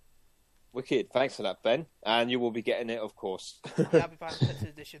date. Wicked, thanks for that, Ben. And you will be getting it, of course. Yeah, I'll be buying the collector's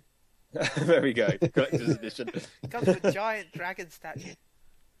edition. There we go, collector's edition. It comes with a giant dragon statue.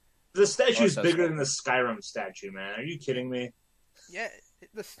 The statue's bigger than the Skyrim statue, man. Are you kidding me? Yeah,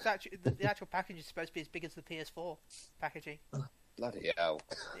 the statue, the actual package is supposed to be as big as the PS4 packaging. Bloody hell.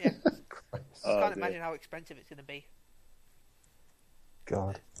 Yeah. I can't imagine how expensive it's going to be.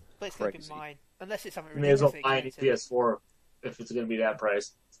 God. But it's going to be mine. Unless it's something really may as well buy a PS4 if it's going to be that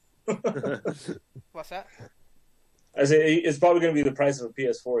price. What's that? I say it's probably going to be the price of a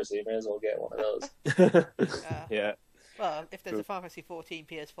PS4, so you may as well get one of those. Yeah. Well, if there's a Final Fantasy 14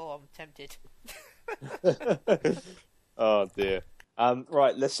 PS4, I'm tempted. Oh dear.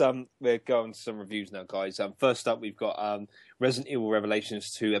 Right, let's we're going to some reviews now, guys. First up, we've got Resident Evil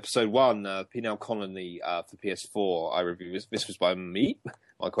Revelations 2 Episode 1, Penal Colony for PS4. I reviewed this was by me,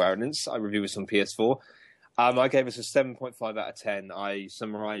 Michael Aronins. I reviewed this on PS4. I gave us a 7.5 out of 10. I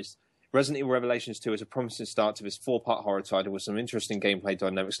summarised Resident Evil Revelations 2 is a promising start to this 4-part horror title with some interesting gameplay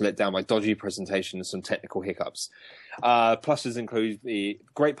dynamics let down by dodgy presentation and some technical hiccups. Pluses include the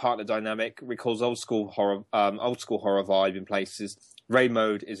great partner dynamic, recalls old school horror vibe in places. Raid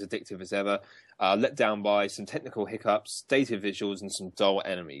mode is addictive as ever, let down by some technical hiccups, dated visuals, and some dull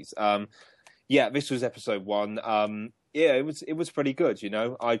enemies. This was episode 1. It was pretty good.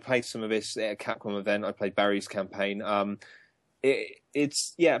 I played some of this at a Capcom event. I played Barry's campaign.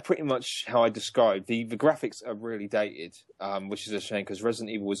 It's pretty much how I described. The graphics are really dated, which is a shame because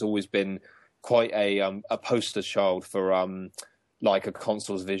Resident Evil has always been quite a poster child for like a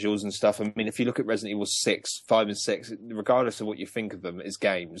console's visuals and stuff. I mean, if you look at Resident Evil 6, 5 and 6, regardless of what you think of them as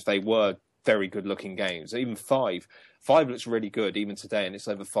games, they were very good-looking games. Even 5 looks really good even today, and it's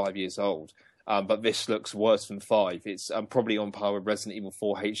over 5 years old. But this looks worse than 5. It's probably on par with Resident Evil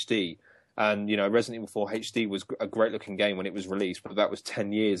 4 HD. And, you know, Resident Evil 4 HD was a great-looking game when it was released, but that was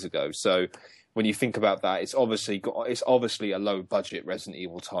 10 years ago. So when you think about that, it's obviously a low-budget Resident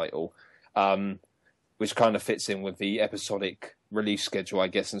Evil title, which kind of fits in with the episodic release schedule, I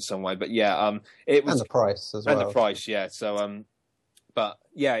guess, in some way. But yeah, it was, and the price as well. And the price, yeah. So, but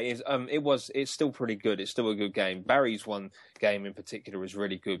yeah, it's still pretty good. It's still a good game. Barry's one game in particular is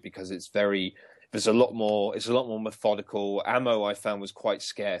really good because it's a lot more methodical. Ammo I found was quite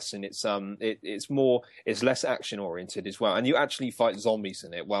scarce, and it's less action oriented as well. And you actually fight zombies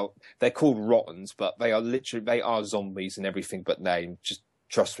in it. Well, they're called Rottens, but they are zombies in everything but name. Just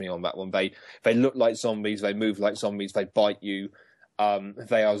trust me on that one. They look like zombies, they move like zombies, they bite you.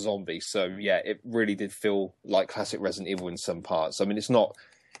 They are zombies. So yeah, it really did feel like classic Resident Evil in some parts. I mean, it's not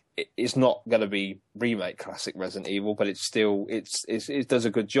going to be remake classic Resident Evil, but it does a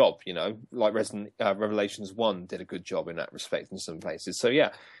good job, you know, like Revelations 1 did a good job in that respect in some places. So yeah,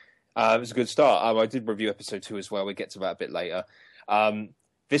 it was a good start. I did review episode 2 as well. We'll get to that a bit later.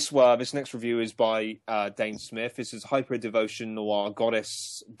 This next review is by Dane Smith. This is Hyper Devotion Noir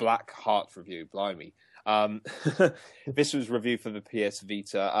Goddess Black Heart review. Blimey. This was review for the PS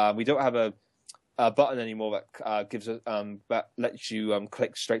Vita. We don't have a button anymore that gives that lets you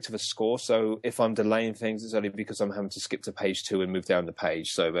click straight to the score. So if I'm delaying things, it's only because I'm having to skip to page 2 and move down the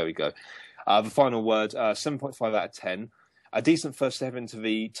page. So there we go. The final word: 7.5 out of 10. A decent first step into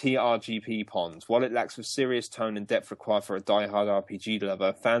the TRGP pond. While it lacks the serious tone and depth required for a die-hard RPG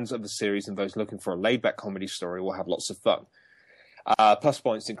lover, fans of the series and those looking for a laid-back comedy story will have lots of fun. Plus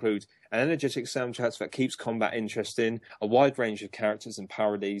points include an energetic soundtrack that keeps combat interesting, a wide range of characters and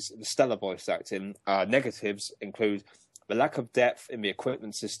parodies, the stellar voice acting. Negatives include the lack of depth in the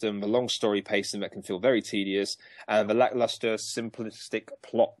equipment system, the long story pacing that can feel very tedious, and the lackluster, simplistic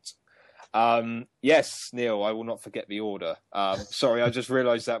plot. Yes, Neil, I will not forget the Order. Sorry, I just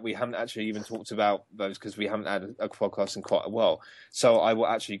realised that we haven't actually even talked about those because we haven't had a podcast in quite a while. So I will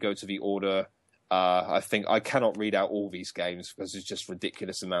actually go to the Order. I think I cannot read out all these games because there's just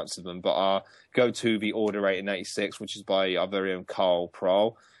ridiculous amounts of them. But go to the Order 1886, which is by our very own Carl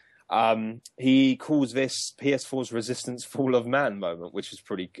Prohl. He calls this PS4's Resistance Fall of Man moment, which is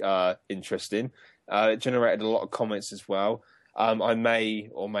pretty interesting. It generated a lot of comments as well. I may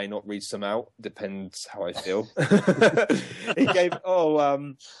or may not read some out, depends how I feel. He gave,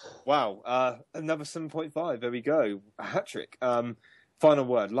 another 7.5. There we go, a hat trick. Final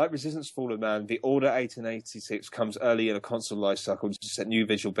word: like Resistance Fall of Man, the Order 1886 comes early in a console life cycle to set new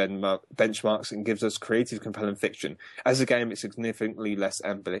visual benchmarks and gives us creative, compelling fiction. As a game, it's significantly less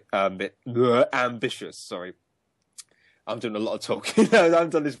ambitious. Sorry, I'm doing a lot of talking. I haven't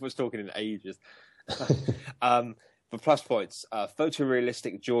done this much talking in ages. For plus points,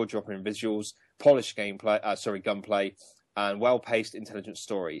 photorealistic, jaw-dropping visuals, polished gunplay, and well-paced, intelligent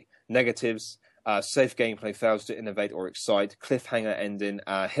story. Negatives: safe gameplay fails to innovate or excite, cliffhanger ending,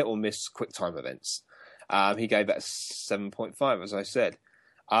 hit or miss quick time events. He gave that a 7.5, as I said.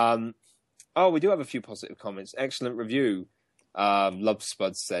 We do have a few positive comments. Excellent review. Love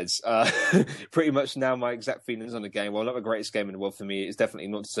Spud says, pretty much now my exact feelings on the game. While not the greatest game in the world for me, it's definitely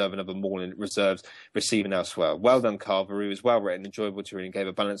not deserving of a Morning Reserves receiving elsewhere. Well done, Carl. The review is well written, enjoyable to read, and gave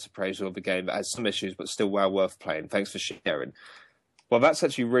a balanced appraisal of the game that has some issues, but still well worth playing. Thanks for sharing. Well, that's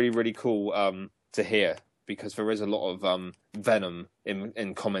actually really, really cool to hear, because there is a lot of venom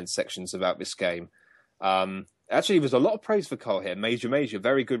in comment sections about this game. Actually, there's a lot of praise for Carl here. Major.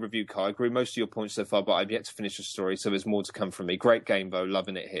 Very good review, Carl. I agree with most of your points so far, but I've yet to finish the story, so there's more to come from me. Great game, though.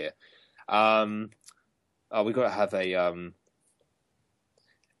 Loving it here. We've got to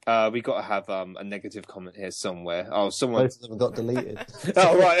have a negative comment here somewhere. Someone... Both of them got deleted.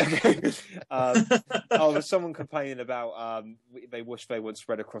 Oh, right, okay. There's someone complaining about they wish they would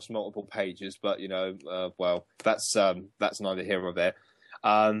spread across multiple pages, but, that's neither here nor there.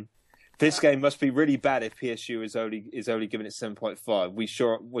 This game must be really bad if PSU is only giving it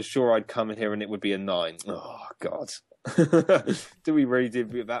 7.5. Was sure I'd come in here and it would be a 9. Oh, God. Do we really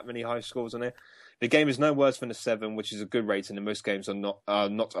do that many high scores on it? The game is no worse than a 7, which is a good rating, and most games are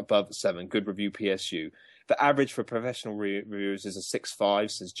not above 7. Good review, PSU. The average for professional reviewers is a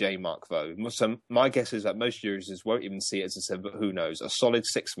 6.5, says J Mark, though. So my guess is that most users won't even see it as a 7, but who knows? A solid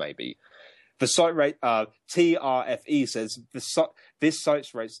 6, maybe. The site rate TRFE says this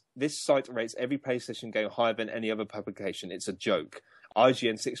site rates every PlayStation game higher than any other publication. It's a joke.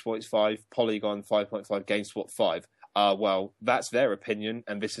 IGN 6.5, Polygon 5.5, GameSpot 5. Well, that's their opinion,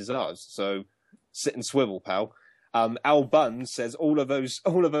 and this is ours. So sit and swivel, pal. Al Bunn says all of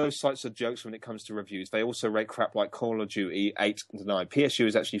those sites are jokes when it comes to reviews. They also rate crap like Call of Duty 8 and 9. PSU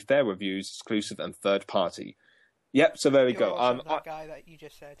is actually fair reviews, exclusive and third party. Yep, so there we go. That guy that you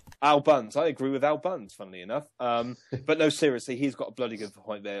just said. Al Bunns. I agree with Al Bunns, funnily enough. But no, seriously, he's got a bloody good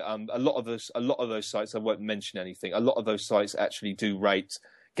point there. A lot of those sites, I won't mention anything. A lot of those sites actually do rate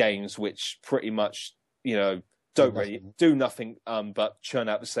games which pretty much, don't really do nothing but churn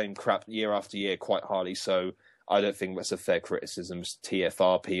out the same crap year after year quite highly. So I don't think that's a fair criticism,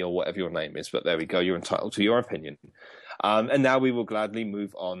 TFRP or whatever your name is. But there we go. You're entitled to your opinion. And now we will gladly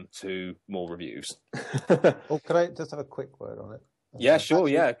move on to more reviews. Well, could I just have a quick word on it? Yeah, sure.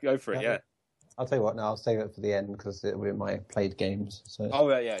 Yeah, go for it. Yeah. I'll tell you what. Now I'll save it for the end because it will be my played games. So.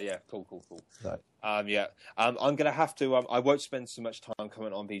 Oh yeah. Cool. So. I'm gonna have to. I won't spend so much time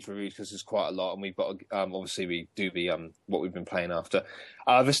commenting on these reviews because there's quite a lot, and we've got. Obviously, we do the what we've been playing after.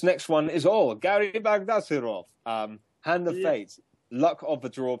 This next one is Gary Bagdasirov. Hand of Fate, Luck of the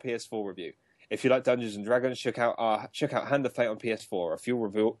Draw PS4 review. If you like Dungeons and Dragons, check out Hand of Fate on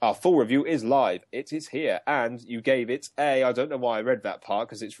PS4. Our full review is live. It is here, and you gave it a. I don't know why I read that part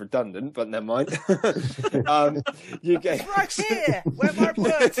because it's redundant, but never mind. You gave it's right here where my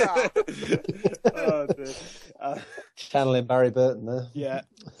words are. Oh, dear. Channeling Barry Burton there. Yeah.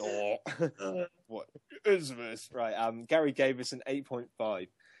 What is this? Right. Gary gave us an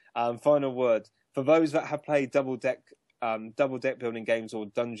 8.5. Final word for those that have played double deck building games or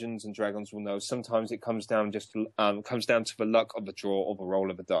Dungeons and Dragons will know sometimes it comes down to the luck of the draw or the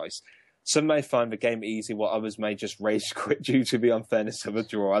roll of the dice. Some may find the game easy, while others may just rage quit due to the unfairness of a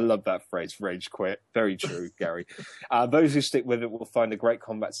draw. I love that phrase, rage quit. Very true, Gary. Those who stick with it will find a great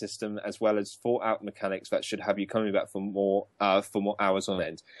combat system as well as thought-out mechanics that should have you coming back for more hours on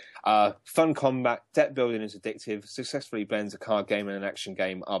end. Fun combat, deck building is addictive, successfully blends a card game and an action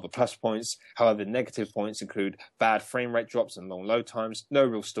game are the plus points. However, negative points include bad frame rate drops and long load times, no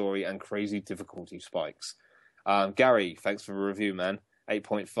real story, and crazy difficulty spikes. Gary, thanks for the review, man.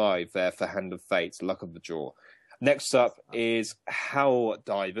 8.5 there for Hand of Fate, Luck of the Draw. Next up is Hell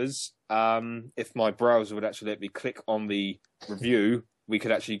Divers. If my browser would actually let me click on the review, we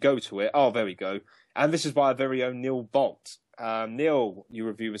could actually go to it. Oh, there we go. And this is by our very own Neil Bolt. Neil, you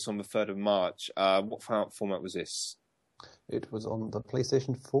reviewed this on the 3rd of March. What format was this? It was on the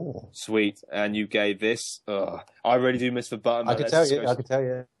PlayStation 4. Sweet. And you gave this... I really do miss the button. I could tell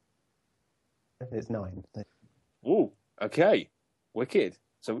you. It's 9. Ooh, okay. Wicked.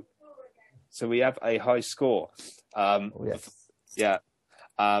 So we have a high score. Yes. Yeah.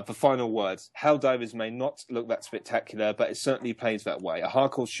 The final words. Helldivers may not look that spectacular, but it certainly plays that way. A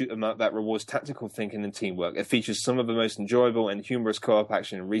hardcore shoot 'em up that rewards tactical thinking and teamwork. It features some of the most enjoyable and humorous co-op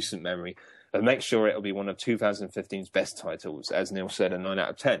action in recent memory, but make sure it'll be one of 2015's best titles. As Neil said, a 9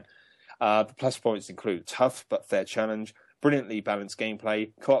 out of 10. The plus points include tough but fair challenge, brilliantly balanced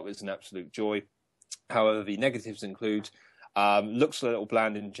gameplay, co-op is an absolute joy. However, the negatives include looks a little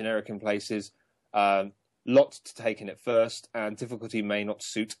bland and generic in places, lot to take in at first, and difficulty may not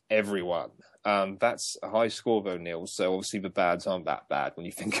suit everyone. That's a high score though, Neil, so obviously the bads aren't that bad when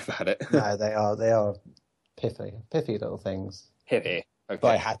you think about it. No, they are piffy little things. Hippie. Okay. But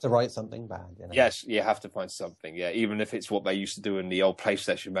I had to write something bad. Yes, you have to find something, yeah, even if it's what they used to do in the old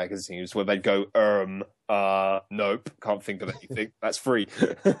PlayStation magazines where they'd go, nope, can't think of anything, that's free.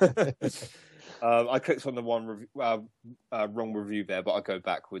 I clicked on the wrong review there, but I'll go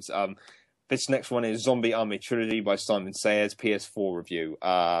backwards. This next one is Zombie Army Trilogy by Simon Sayers, PS4 review.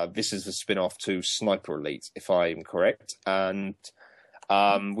 This is a spin-off to Sniper Elite, if I'm correct. And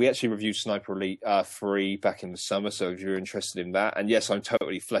we actually reviewed Sniper Elite 3 back in the summer, so if you're interested in that. And yes, I'm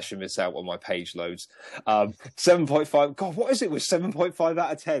totally fleshing this out on my page loads. 7.5. God, what is it with 7.5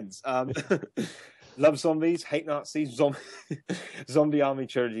 out of 10s? Love zombies, hate Nazis. Zombie Army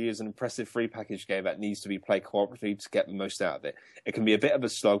Trilogy is an impressive free package game that needs to be played cooperatively to get the most out of it. It can be a bit of a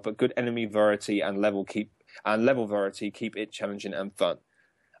slog, but good enemy variety and level variety keep it challenging and fun.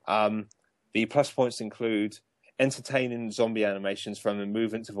 The plus points include entertaining zombie animations from the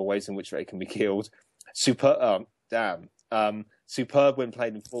movement to the ways in which they can be killed. Superb when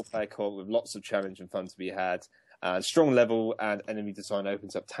played in 4-player co-op with lots of challenge and fun to be had. Strong level and enemy design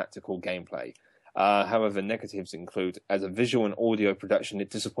opens up tactical gameplay. However, negatives include, as a visual and audio production, it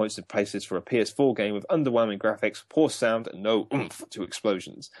disappoints in places for a PS4 game with underwhelming graphics, poor sound, and no oomph to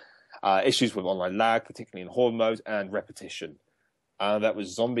explosions. Issues with online lag, particularly in Horde mode, and repetition. That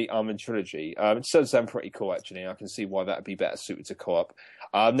was Zombie Army Trilogy. It does sound pretty cool, actually. I can see why that would be better suited to co-op.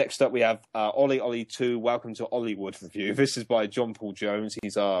 Next up, we have Ollie Ollie 2, Welcome to Ollywood review. This is by John Paul Jones.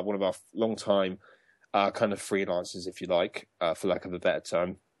 He's one of our long-time kind of freelancers, if you like, for lack of a better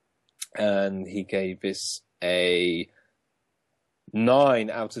term. And he gave this a 9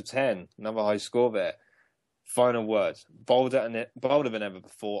 out of 10. Another high score there. Final word. Bolder than ever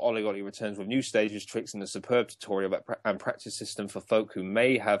before, OlliOlli returns with new stages, tricks, and a superb tutorial and practice system for folk who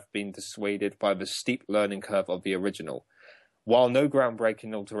may have been dissuaded by the steep learning curve of the original. While no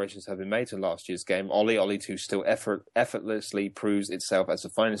groundbreaking alterations have been made to last year's game, OlliOlli 2 still effortlessly proves itself as the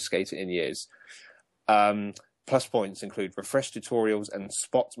finest skater in years. Plus points include refreshed tutorials and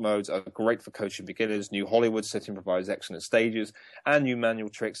spot modes are great for coaching beginners. New Hollywood setting provides excellent stages, and new manual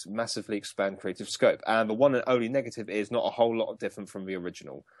tricks massively expand creative scope. And the one and only negative is not a whole lot different from the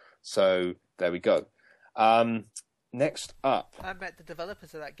original. So there we go. Next up, I met the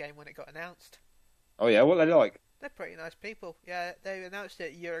developers of that game when it got announced. Oh yeah, what are they like? They're pretty nice people. Yeah, they announced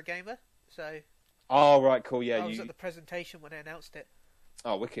it at Eurogamer. So. Oh right, cool. Yeah, I was at the presentation when they announced it.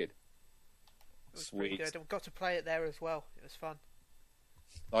 Oh, wicked. It was pretty good. And we got to play it there as well. It was fun.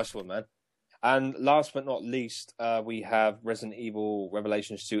 Nice one, man. And last but not least, we have Resident Evil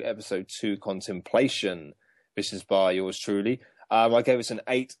Revelations 2 Episode 2 Contemplation. This is by yours truly. I gave us an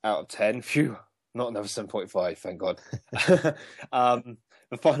 8 out of 10. Phew, not another 7.5, thank God.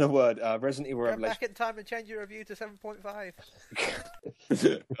 The final word, Resident Evil Revelations... Go back in time and change your review to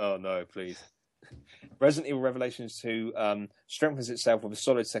 7.5. Oh no, please. Resident Evil Revelations 2 strengthens itself with a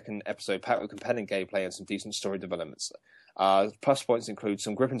solid second episode packed with compelling gameplay and some decent story developments. Plus points include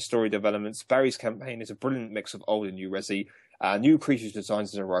some gripping story developments. Barry's campaign is a brilliant mix of old and new Resi. New creatures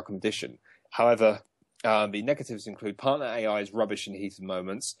designs in a welcome addition. However, the negatives include partner AI's rubbish in heated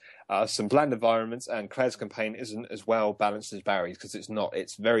moments, some bland environments, and Claire's campaign isn't as well balanced as Barry's because it's not.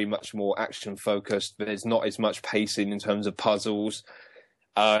 It's very much more action focused. There's not as much pacing in terms of puzzles.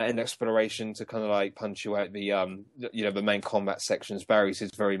 And exploration to kind of like punctuate the the main combat sections. Barry's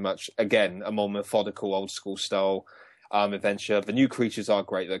is very much, again, a more methodical, old school style adventure. The new creatures are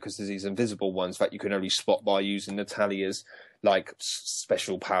great though because there's these invisible ones that you can only spot by using Natalia's like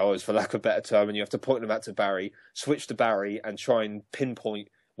special powers, for lack of a better term, and you have to point them out to Barry, switch to Barry, and try and pinpoint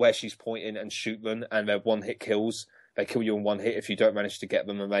where she's pointing and shoot them, and they're one-hit kills. They kill you in one hit if you don't manage to get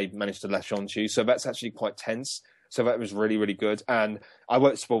them, and they manage to lash onto you. So that's actually quite tense. So that was really, really good. And I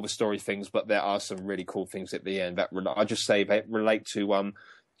won't spoil the story things, but there are some really cool things at the end that I just say they relate to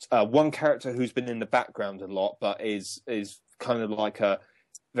one character who's been in the background a lot, but is kind of like a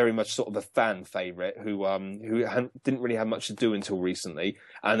very much sort of a fan favorite who didn't really have much to do until recently.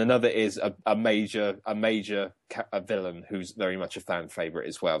 And another is a major villain who's very much a fan favorite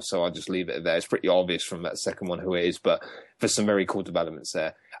as well. So I'll just leave it there. It's pretty obvious from that second one who it is, but there's some very cool developments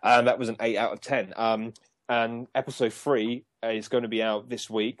there. And that was an 8 out of 10. And episode 3 is going to be out this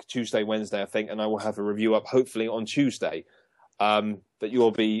week, Tuesday, Wednesday, I think, and I will have a review up hopefully on Tuesday. But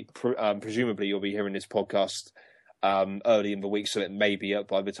you'll be presumably you'll be hearing this podcast early in the week, so it may be up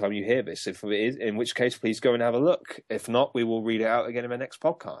by the time you hear this. If it is, in which case, please go and have a look. If not, we will read it out again in the next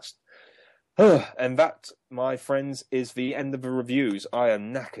podcast. And that, my friends, is the end of the reviews. I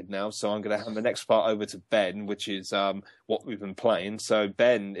am knackered now, so I'm going to hand the next part over to Ben, which is what we've been playing. So,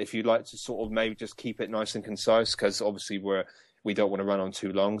 Ben, if you'd like to sort of maybe just keep it nice and concise, because obviously we don't want to run on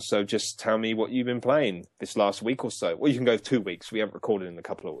too long. So just tell me what you've been playing this last week or so. Well, you can go 2 weeks. We haven't recorded in a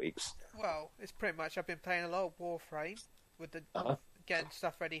couple of weeks. Well, it's pretty much I've been playing a lot of Warframe with the getting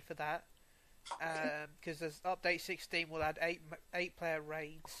stuff ready for that. Because there's update 16 will add 8-player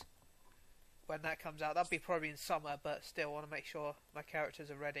raids. When that comes out, that'll be probably in summer, but still I want to make sure my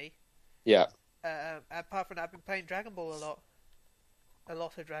characters are ready. Yeah. Apart from that, I've been playing Dragon Ball a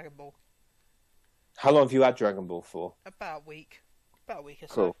lot of Dragon Ball. How long have you had Dragon Ball for? About a week or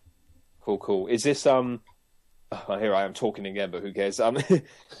so. Cool. Is this here I am talking again, but who cares?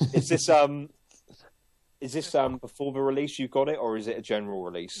 Is this before the release you got it, or is it a general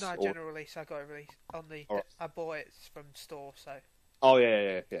release? No, general release. I got it released on the. I bought it from store, so. Oh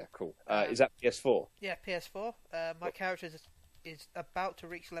yeah, cool. Is that PS4? Yeah, PS4. My character is about to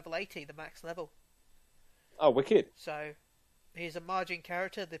reach level 80, the max level. Oh, wicked! So, he's a margin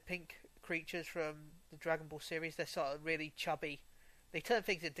character. The pink creatures from the Dragon Ball series, they're sort of really chubby. They turn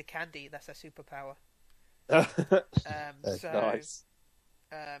things into candy. That's their superpower. That's nice.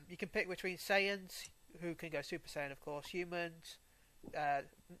 You can pick between Saiyans, who can go Super Saiyan, of course. Humans.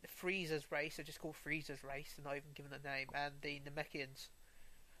 Frieza's race, they're just called Frieza's race, they're not even given a name, and the Namekians.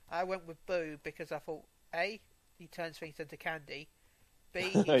 I went with Boo because I thought A, he turns things into candy, B,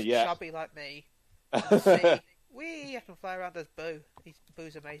 he's chubby like me, and C, I can fly around as Boo.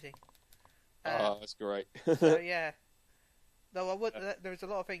 Boo's amazing. That's great. So yeah, though there's a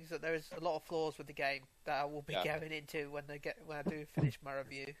lot of things that there's a lot of flaws with the game that I will be going into when I do finish my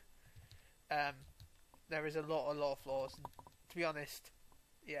review. there is a lot of flaws. And to be honest,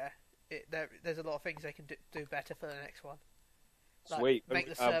 yeah, there's a lot of things they can do better for the next one. Like, Sweet. Make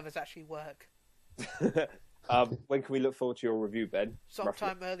the servers actually work. When can we look forward to your review, Ben?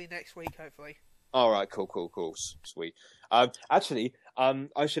 Sometime early next week, hopefully. All right, cool, sweet. Actually,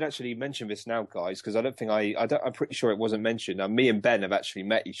 I should actually mention this now, guys, because I don't think I'm pretty sure it wasn't mentioned. Me and Ben have actually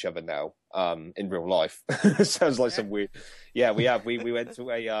met each other now, in real life. Sounds like some weird. Yeah, we have. We went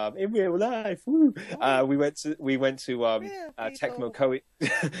to a in real life. Woo. We went to Tecmo Koei.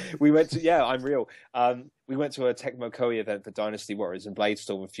 We went to I'm real. We went to a Tecmo Koei event for Dynasty Warriors and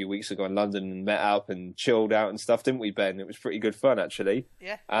Bladestorm a few weeks ago in London and met up and chilled out and stuff, didn't we, Ben? It was pretty good fun, actually.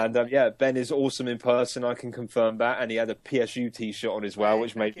 Yeah. And Ben is awesome in person. I can confirm that. And he had a PSU T-shirt on as well,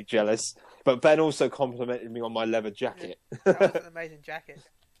 which made me jealous. But Ben also complimented me on my leather jacket. That was an amazing jacket.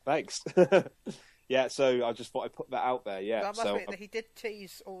 Thanks. Yeah, so I just thought I'd put that out there. Yeah, I must admit that he did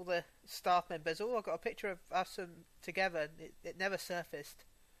tease all the staff members. Oh, I got a picture of us together. And it never surfaced.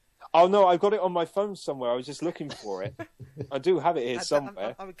 Oh no, I've got it on my phone somewhere. I was just looking for it. I do have it here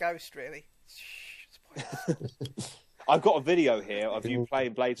somewhere. I'm a ghost, really. I've got a video here of you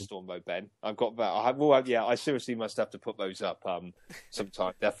playing Bladestorm, though, Ben. I've got that. I seriously must have to put those up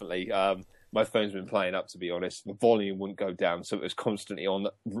sometime. Definitely. My phone's been playing up, to be honest. The volume wouldn't go down, so it was constantly on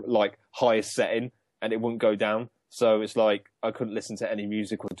like highest setting, and it wouldn't go down. So it's like I couldn't listen to any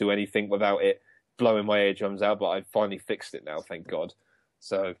music or do anything without it blowing my eardrums out. But I finally fixed it now, thank God.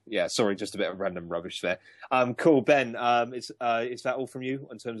 So yeah, sorry, just a bit of random rubbish there. Cool, Ben. Is that all from you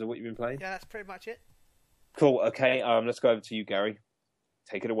in terms of what you've been playing? Yeah, that's pretty much it. Cool. Okay. Let's go over to you, Gary.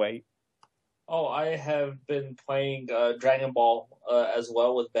 Take it away. Oh, I have been playing Dragon Ball as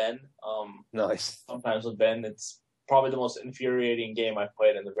well with Ben. Nice. Sometimes with Ben, it's probably the most infuriating game I've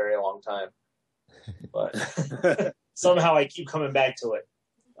played in a very long time. But somehow I keep coming back to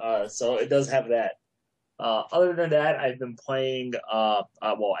it. So it does have that. Other than that, I've been playing. I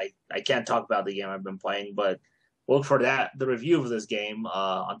can't talk about the game I've been playing, but look for the review of this game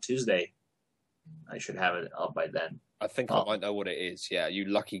on Tuesday. I should have it up by then. I think I might know what it is. Yeah, you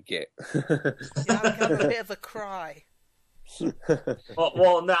lucky git. Yeah, I'm having a bit of a cry.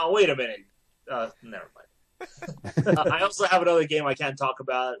 Well, now wait a minute. Never mind. I also have another game I can't talk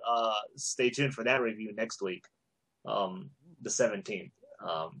about. Stay tuned for that review next week, the 17th.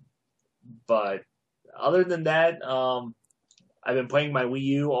 But other than that, I've been playing my Wii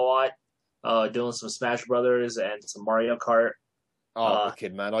U a lot, doing some Smash Brothers and some Mario Kart. Oh,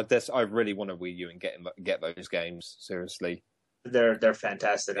 wicked, man! I really want a Wii U and get those games. Seriously, they're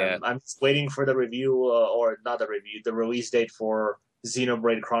fantastic. Yeah. I'm just waiting for the review, or not the review, the release date for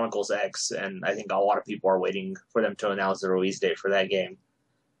Xenoblade Chronicles X, and I think a lot of people are waiting for them to announce the release date for that game.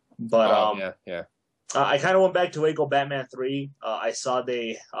 But I kind of went back to Lego Batman 3. I saw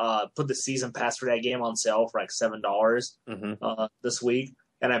they put the season pass for that game on sale for like $7 this week,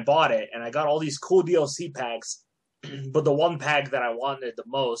 and I bought it, and I got all these cool DLC packs. But the one pack that I wanted the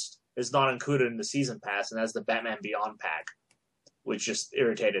most is not included in the season pass, and that's the Batman Beyond pack, which just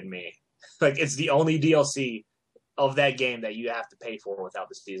irritated me. Like, it's the only DLC of that game that you have to pay for without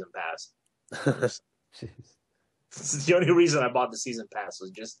the season pass. The only reason I bought the season pass was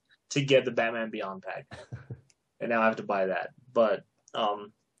just to get the Batman Beyond pack, and now I have to buy that. But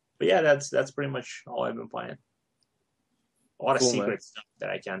yeah, that's pretty much all I've been playing. A lot of secret stuff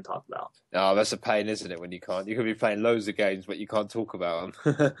that I can't talk about. Oh, that's a pain, isn't it, when you can't? You could be playing loads of games, but you can't talk about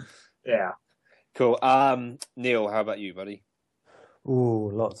them. Yeah. Cool. Neil, how about you, buddy?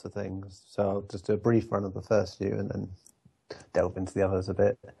 Ooh, lots of things. So I'll just do a brief run of the first few and then delve into the others a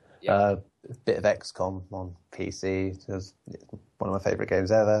bit. Yeah. A bit of XCOM on PC. It was one of my favourite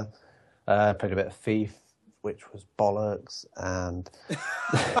games ever. Played a bit of Thief, which was bollocks, and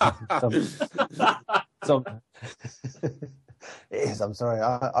some it is. I'm sorry.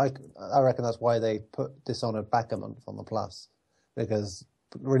 I reckon that's why they put Dishonored back a month on the Plus, because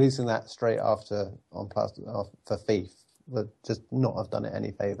releasing that straight after on Plus for Thief would just not have done it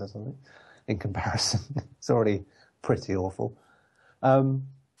any favours, I think, in comparison. It's already pretty awful.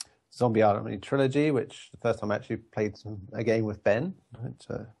 Zombie Army Trilogy, which the first time I actually played a game with Ben, which,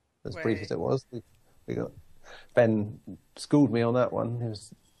 as brief as it was, we got Ben schooled me on that one. He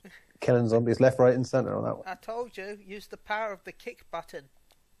was killing zombies left, right, and centre on that one. I told you, use the power of the kick button.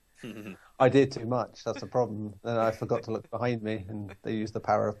 I did too much. That's the problem. Then I forgot to look behind me, and they used the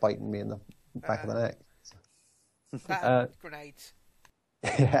power of biting me in the back of the neck. Grenades.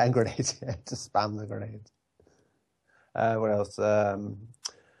 Yeah, and grenades. Yeah, to spam the grenades. What else?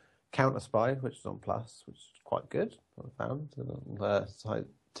 Counter Spy, which is on Plus, which is quite good. I found it's like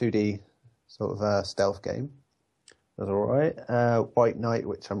 2D sort of stealth game. was all right. White Knight,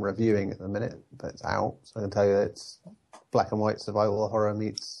 which I'm reviewing at the minute, but it's out, so I can tell you it's black and white survival horror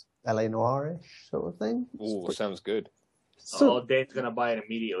meets LA Noir-ish sort of thing. Oh, sounds good. So, Dane's gonna buy it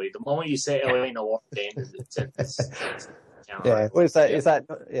immediately. The moment you say LA Noir, Dane, it's yeah. Well, it's that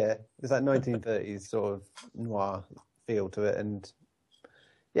 1930s sort of noir feel to it, and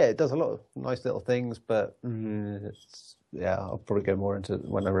yeah, it does a lot of nice little things, but I'll probably go more into it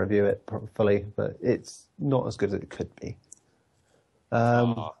when I review it fully, but it's not as good as it could be.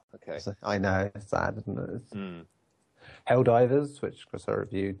 Okay. So I know, it's sad, isn't it? Helldivers, which Chris I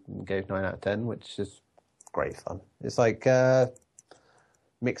reviewed and gave 9 out of 10, which is great fun. It's like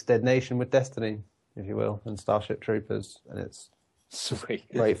mixed Dead Nation with Destiny, if you will, and Starship Troopers, and it's sweet,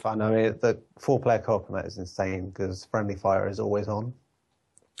 great fun. I mean, the 4-player co-op on that is insane because friendly fire is always on.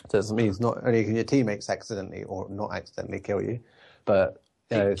 So it means not only can your teammates accidentally or not accidentally kill you, but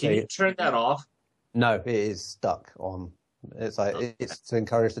can you turn that off? No, it is stuck on. It's like it's to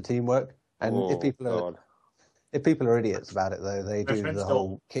encourage the teamwork, and if people are idiots about it, though, they do the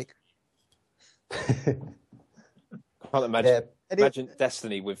whole kick. Can't imagine. Imagine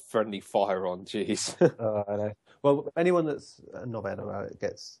Destiny with friendly fire on. Jeez. I know. Well, anyone that's not bad about it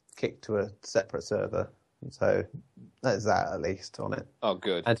gets kicked to a separate server. So that's that at least on it. Oh,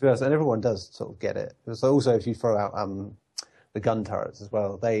 good. And to be honest, and everyone does sort of get it. So also, if you throw out the gun turrets as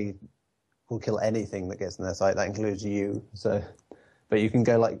well, they will kill anything that gets in their sight. That includes you. So, but you can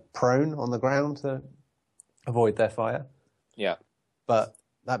go like prone on the ground to avoid their fire. Yeah. But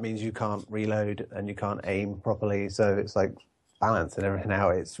that means you can't reload and you can't aim properly. So it's like balancing everything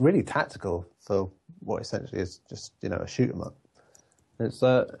out. It's really tactical for what essentially is just a shoot 'em up. It's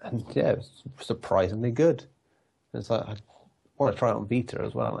it's surprisingly good. It's like I want to try it on Vita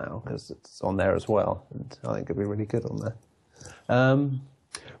as well now because it's on there as well, and I think it'd be really good on there.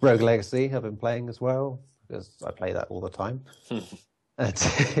 Rogue Legacy I've been playing as well because I play that all the time.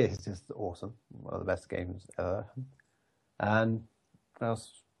 It's just awesome, one of the best games ever. And what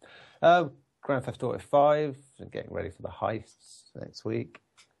else? Grand Theft Auto 5, getting ready for the heists next week.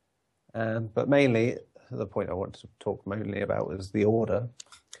 But mainly, the point I want to talk mainly about is The Order,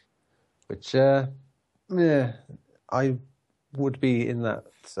 which, I would be in that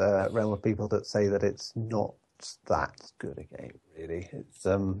realm of people that say that it's not that good a game, really.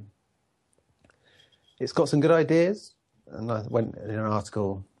 It's got some good ideas, and I went in an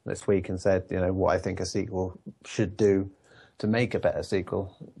article this week and said, what I think a sequel should do to make a better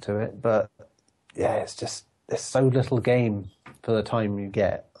sequel to it, but yeah, it's just there's so little game for the time you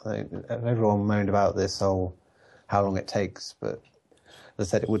get. Everyone moaned about this whole how long it takes, but they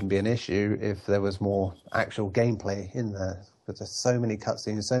said it wouldn't be an issue if there was more actual gameplay in there. But there's so many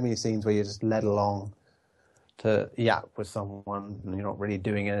cutscenes, so many scenes where you're just led along to yap with someone and you're not really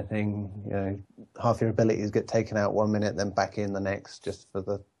doing anything. Half your abilities get taken out 1 minute, then back in the next, just for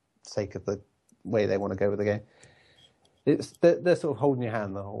the sake of the way they want to go with the game. They're sort of holding your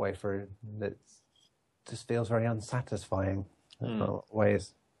hand the whole way through. It just feels very unsatisfying in a lot of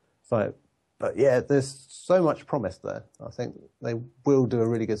ways. But yeah, there's so much promise there. I think they will do a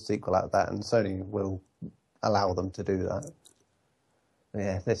really good sequel out of that, and Sony will allow them to do that.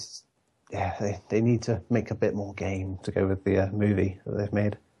 They need to make a bit more game to go with the movie that they've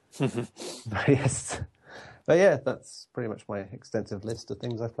made. But yeah, that's pretty much my extensive list of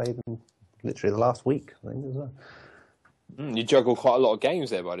things I've played in literally the last week, I think, as well. You juggle quite a lot of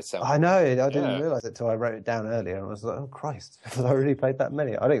games there by the sound. I know. I didn't realise it till I wrote it down earlier. And I was like, oh, Christ, have I really played that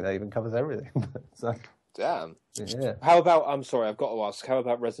many? I think that even covers everything. So, damn. Yeah. How about, I'm sorry, I've got to ask, how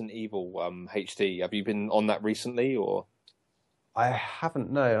about Resident Evil HD? Have you been on that recently, or? I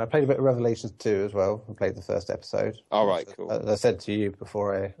haven't, no. I played a bit of Revelations 2 as well. I played the first episode. All right, cool. As I said to you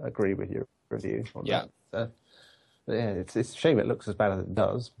before, I agree with your review on that. So, but yeah, it's a shame it looks as bad as it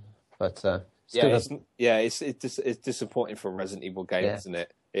does, but... it's disappointing for a Resident Evil game, isn't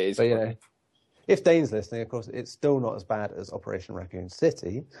it? It is. But if Dane's listening, of course, it's still not as bad as Operation Raccoon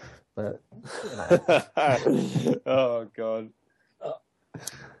City, but oh god,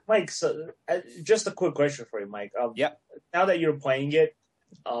 Mike. So, just a quick question for you, Mike. Now that you're playing it,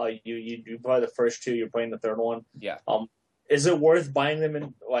 you play the first two, you're playing the third one. Yeah. Is it worth buying them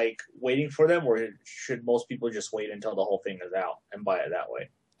and waiting for them, or should most people just wait until the whole thing is out and buy it that way?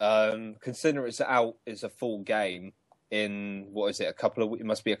 Consider it's out is a full game in it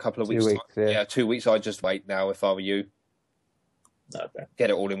must be a couple of 2 weeks. weeks, yeah. 2 weeks. I'd just wait now if I were you. Okay. Get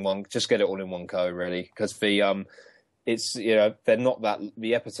it all in one go, really, because it's they're not that,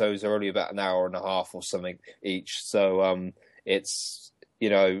 the episodes are only about an hour and a half or something each, so it's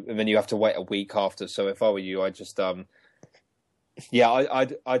and then you have to wait a week after. So if I were you, I'd just Yeah,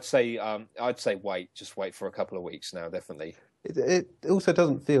 I'd say just wait for a couple of weeks now, definitely. It also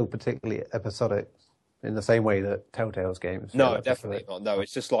doesn't feel particularly episodic in the same way that Telltale's games. No, definitely not. No,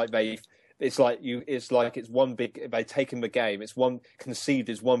 it's just like it's one big. They've taken the game. It's one conceived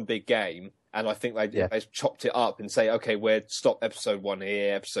as one big game, and I think they've chopped it up and say, okay, we're stop episode 1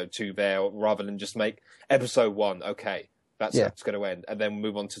 here, episode 2 there, rather than just make episode 1. Okay, that's how it's going to end, and then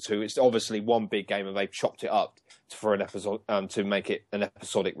move on to 2. It's obviously one big game, and they've chopped it up for an episode to make it an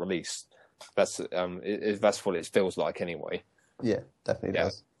episodic release. That's what it feels like anyway. Yeah, definitely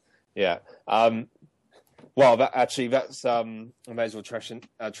does. Yeah. Well, that's I may as well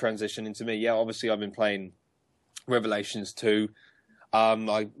transition into me. Yeah, obviously I've been playing Revelations 2.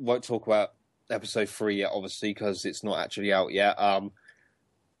 I won't talk about episode 3 yet, obviously, because it's not actually out yet.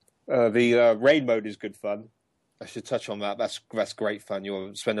 The raid mode is good fun. I should touch on that. That's great fun.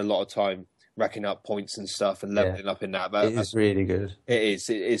 You'll spend a lot of time racking up points and stuff and leveling up in that. It's really good. It is.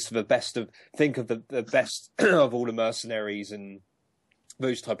 It's the best of. Think of the best of all the mercenaries and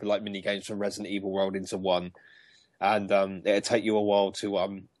those type of like mini games from Resident Evil rolled into one, and it'll take you a while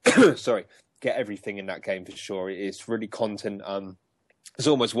to get everything in that game for sure. It's really content. It's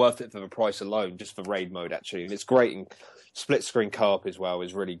almost worth it for the price alone, just for raid mode actually, and it's great. And split screen co-op as well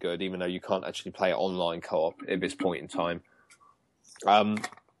is really good, even though you can't actually play it online co-op at this point in time.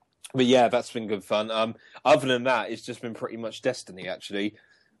 But yeah, that's been good fun. Other than that, it's just been pretty much Destiny. Actually,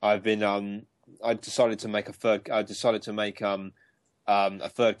 I've been. I decided to make a third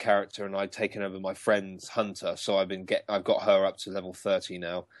character, and I'd taken over my friend's Hunter. So I've got her up to level 30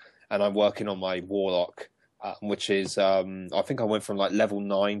 now, and I'm working on my Warlock, which is I think I went from like level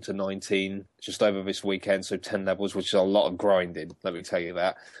 9 to 19 just over this weekend, so 10 levels, which is a lot of grinding. Let me tell you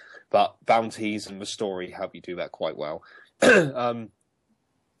that. But bounties and the story help you do that quite well.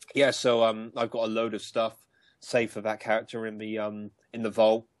 Yeah, so I've got a load of stuff saved for that character in the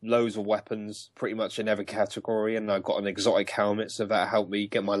vault, loads of weapons, pretty much in every category, and I've got an exotic helmet, so that helped me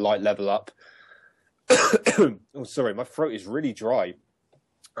get my light level up. Oh, sorry, my throat is really dry.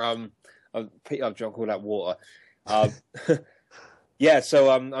 I've drunk all that water. Yeah, so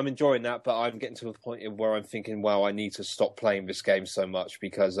I'm enjoying that, but I'm getting to a point where I'm thinking, well, I need to stop playing this game so much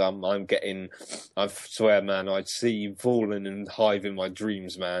because I swear, man, I see Vaughn and Hive in my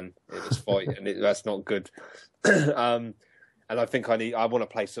dreams, man. In this fight, and that's not good. And I think I want to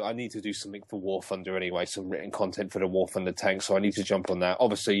play. So I need to do something for War Thunder anyway, some written content for the War Thunder tank. So I need to jump on that.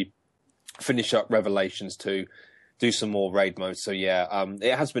 Obviously, finish up Revelations 2, do some more raid mode. So yeah,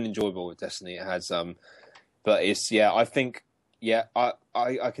 it has been enjoyable with Destiny. It has, but it's I think. Yeah,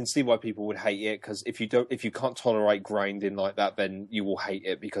 I can see why people would hate it, because if you can't tolerate grinding like that, then you will hate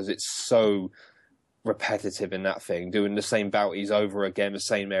it because it's so repetitive in that thing, doing the same bounties over again, the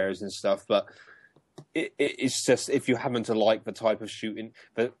same areas and stuff. But it's just, if you happen to like the type of shooting,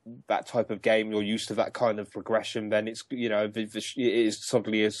 that type of game, you're used to that kind of progression, then it's it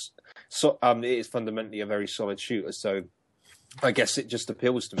is fundamentally a very solid shooter. So I guess it just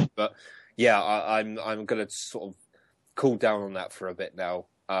appeals to me. But yeah, I'm gonna sort of cool down on that for a bit now.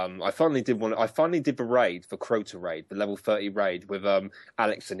 I finally did the raid, the Crota raid, the level 30 raid with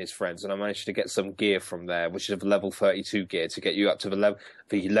Alex and his friends, and I managed to get some gear from there, which is the level 32 gear to get you up to the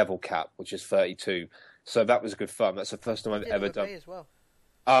level cap, which is 32. So that was good fun. That's the first time I've ever done. As well.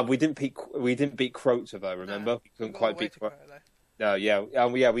 We didn't beat Crota though. Remember, we couldn't quite beat Crota. No, yeah,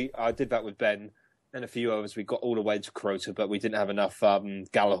 I did that with Ben and a few others. We got all the way to Crota, but we didn't have enough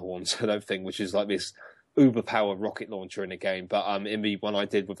Galahorns, I don't think, which is like this uber power rocket launcher in the game. But in the one I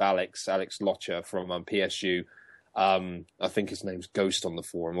did with Alex Locher from PSU, I think his name's Ghost on the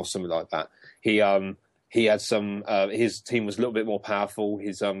forum or something like that. He had some his team was a little bit more powerful,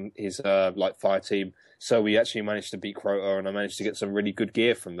 his like fire team, so we actually managed to beat Crota, and I managed to get some really good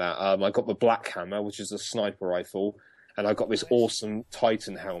gear from that. I got the Black Hammer, which is a sniper rifle, and I got this awesome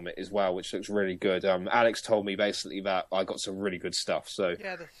Titan helmet as well, which looks really good. Alex told me basically that I got some really good stuff. So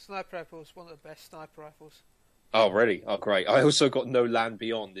yeah, the sniper rifle is one of the best sniper rifles. Oh, really? Oh, great. I also got No Land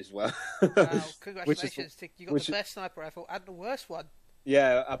Beyond as well. Wow, congratulations. You got the best sniper rifle and the worst one.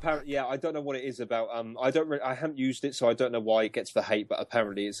 Yeah, apparently. Yeah, I don't know what it is about. I haven't used it, so I don't know why it gets the hate. But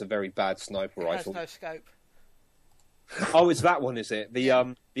apparently, it's a very bad sniper rifle. It has no scope. Oh, it's that one, is it?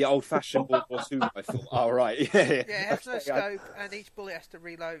 The old-fashioned World War II rifle. Oh, right. Yeah. Yeah, it has no scope, and each bullet has to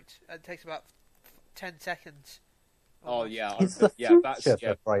reload, and it takes about 10 seconds. Oh, yeah. It's the future,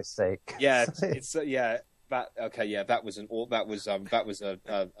 for Christ's sake. Yeah, it's That was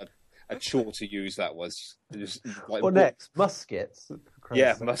a chore to use. That was. Like, what next? Muskets.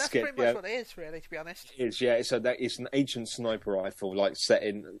 Yeah, musket. That's pretty much what it is, really, to be honest. It is, yeah. So it's an ancient sniper rifle, like set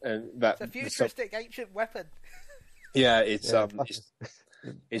in that. It's a futuristic ancient weapon. Yeah, it's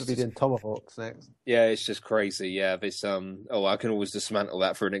be doing tomahawks next. Yeah, it's just crazy. Yeah, this I can always dismantle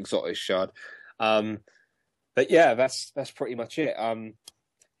that for an exotic shard. But yeah, that's pretty much it.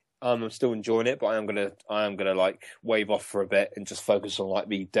 I'm still enjoying it, but I am gonna like wave off for a bit and just focus on like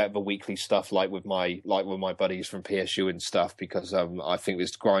the weekly stuff, like with my buddies from PSU and stuff, because I think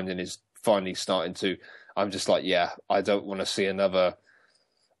this grinding is finally starting to. I'm just like, yeah, I don't want to see another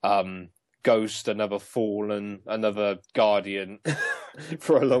Ghost, another Fallen, another Guardian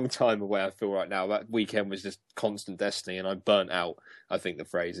for a long time away. I feel right now that weekend was just constant Destiny, and I burnt out. I think the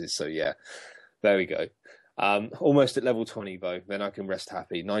phrase is. So yeah, there we go. Almost at level 20 though, then I can rest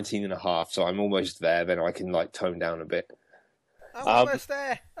happy. 19.5, so I'm almost there. Then I can like tone down a bit. I'm almost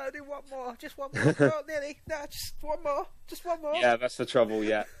there. I do one more, just one more. Oh, nearly. No, just one more. Yeah, that's the trouble.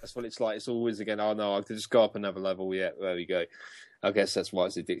 Yeah, that's what it's like. It's always again. Oh no, I could just go up another level. Yeah, there we go. I guess that's why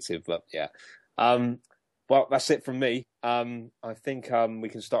it's addictive. But yeah, well, that's it from me. I think we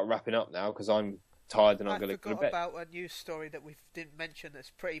can start wrapping up now because I'm tired and I'm going to go to bed. I forgot about a news story that we didn't mention.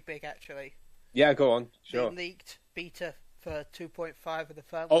 That's pretty big actually. Yeah, go on. Sure. They leaked beta for 2.5 of the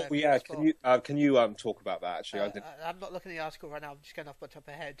firmware. Oh yeah, can you talk about that actually? I'm not looking at the article right now. I'm just going off the top of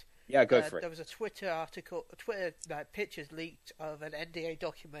my head. Yeah, go for it. There was a Twitter pictures leaked of an NDA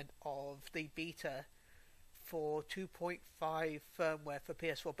document of the beta for 2.5 firmware for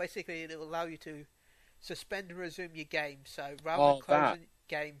PS4. Basically, it will allow you to suspend and resume your game. So rather than closing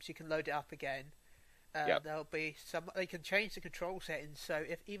games, you can load it up again. There'll be they can change the control settings. So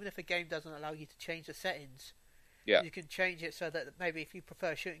even if a game doesn't allow you to change the settings, you can change it so that maybe if you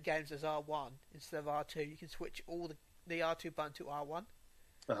prefer shooting games as R1 instead of R2, you can switch all the R2 button to R1.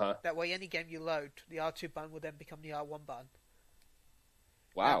 That way, any game you load, the R2 button will then become the R1 button.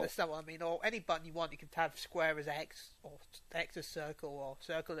 Wow. That's not what I mean. Or any button you want, you can have square as X, or X as circle, or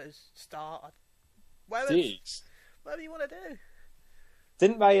circle as star. Whatever you want to do.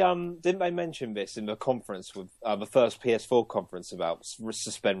 Didn't they mention this in the conference with the first PS4 conference about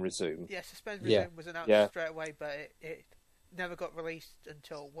suspend resume? Yeah, suspend resume was announced straight away, but it never got released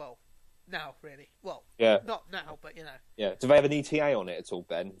until now really. Well, not now, but you know. Yeah. Do they have an ETA on it at all,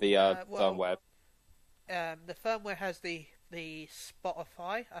 Ben? The firmware. The firmware has the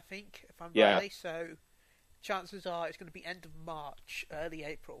Spotify, I think, if I'm right. So chances are it's going to be end of March, early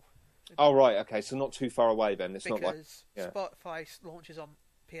April. Oh right, okay, so not too far away then. It's because not like Spotify launches on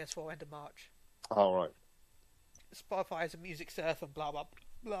PS4 end of March. Oh right. Spotify is a music surf and blah blah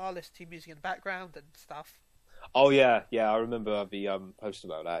blah. Listen to music in the background and stuff. Oh yeah, I remember the post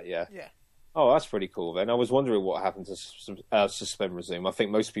about that. Yeah. Yeah. Oh, that's pretty cool. Then I was wondering what happened to suspend resume. I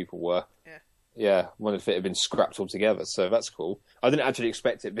think most people were. Yeah. Yeah, wondered if it had been scrapped altogether. So that's cool. I didn't actually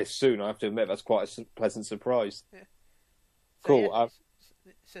expect it this soon. I have to admit that's quite a pleasant surprise. Yeah. So, cool.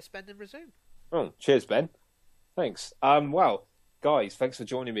 Suspend and resume. Oh, cheers, Ben. Thanks. Well, guys, thanks for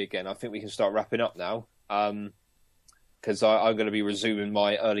joining me again. I think we can start wrapping up now. Because I'm going to be resuming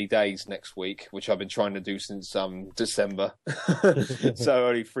my early days next week, which I've been trying to do since December. So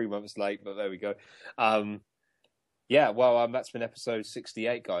only 3 months late, but there we go. That's been episode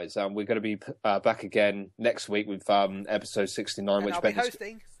 68, guys. We're going to be back again next week with episode 69, and which I'll be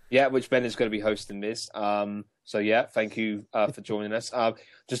hosting. Which Ben is going to be hosting this. So yeah, thank you for joining us.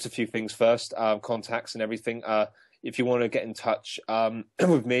 Just a few things first, contacts and everything. If you want to get in touch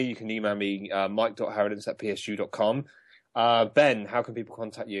with me, you can email me, mike.harrodens@psu.com. Ben, how can people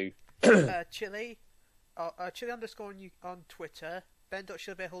contact you? Chili _ on Twitter,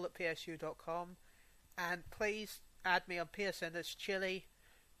 ben.shilbearhall@psu.com, and please add me on PSN as Chili.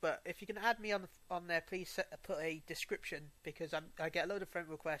 But if you can add me on there, please put a description, because I get a load of friend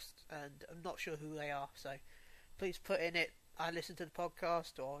requests and I'm not sure who they are. So please put in it, I listen to the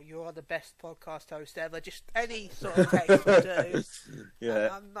podcast, or you're the best podcast host ever. Just any sort of text will do.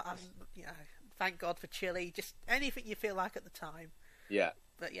 Yeah. Thank God for Chili. Just anything you feel like at the time. Yeah.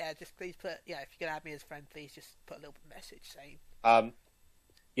 But yeah, just please put, if you can add me as a friend, please just put a little message saying.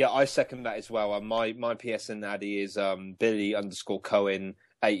 Yeah, I second that as well. My PSN addy is Billy_Cohen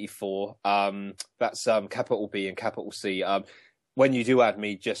 84. That's capital B and capital C. When you do add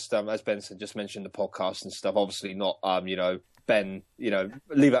me, just as Ben said, just mention the podcast and stuff. Obviously not Ben,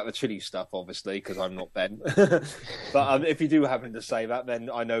 leave out the Chili stuff, obviously, because I'm not Ben. But if you do happen to say that, then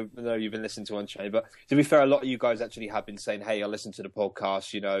I know you've been listening to Unchained. But to be fair, a lot of you guys actually have been saying, hey, I listened to the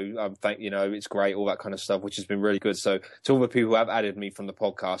podcast, it's great, all that kind of stuff, which has been really good. So to all the people who have added me from the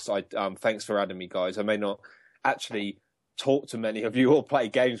podcast, thanks for adding me, guys. I may not actually talk to many of you or play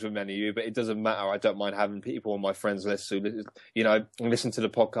games with many of you, but it doesn't matter. I don't mind having people on my friends list who, listen to the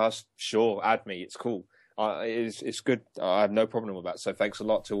podcast. Sure, add me. It's cool. It's good. I have no problem with that. So thanks a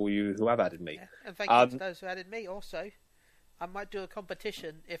lot to all you who have added me. Yeah. And thank you to those who added me also. I might do a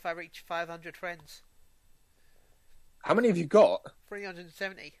competition if I reach 500 friends. How many have you got?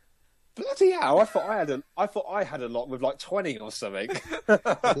 370. Bloody hell! I thought I had a lot with like 20 or something.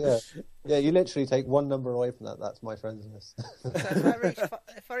 Yeah. You literally take one number away from that. That's my friends list. So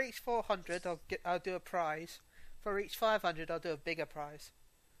if I reach 400, I'll do a prize. If I reach 500, I'll do a bigger prize.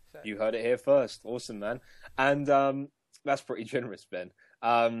 So. You heard it here first. Awesome, man. And that's pretty generous, Ben.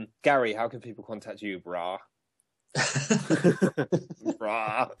 Gary, how can people contact you, brah?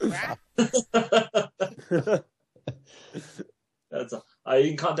 Brah. You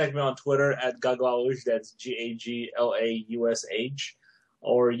can contact me on Twitter at Gaglaush, that's GAGLAUSH,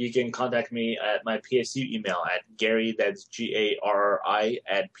 or you can contact me at my PSU email at Gary, that's GARRI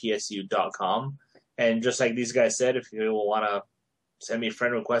at PSU.com. And just like these guys said, if you want to send me a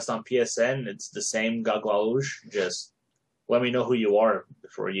friend request on PSN, it's the same Gaglaush. Just let me know who you are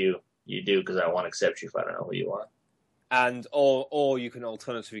before you do, because I won't accept you if I don't know who you are. And or you can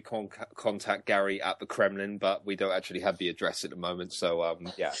alternatively contact Gary at the Kremlin, but we don't actually have the address at the moment. So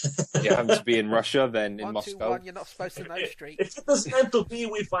yeah, you happen to be in Russia, then in Moscow. 121, you're not supposed to know street. If it's meant to be,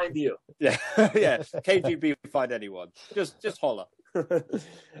 we find you. Yeah, yeah. KGB, we find anyone. Just holler.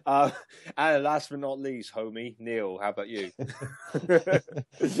 And last but not least, homie Neil, how about you?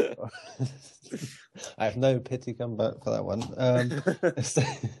 I have no pity come back for that one.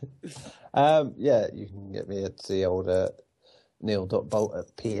 Yeah, you can get me at the old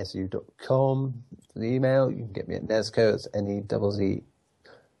neil.bolt@psu.com for the email. You can get me at Nezko, it's NEZZ. Did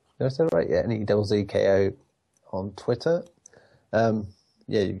I say that right? Yeah, NEZZKO on Twitter.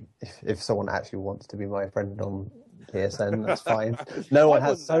 Yeah, if someone actually wants to be my friend on PSN, that's fine. No one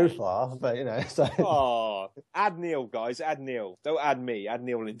has so far, but you know. So. Oh, add Neil, guys. Add Neil. Don't add me. Add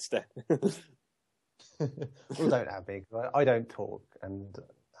Neil instead. Well, don't add me. I don't talk, and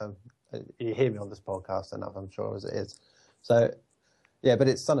you hear me on this podcast enough, I'm sure, as it is. So, yeah, but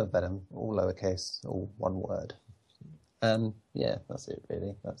it's Son of Venom, all lowercase, all one word. Yeah, that's it,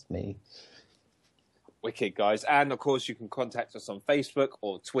 really. That's me. Wicked, guys. And, of course, you can contact us on Facebook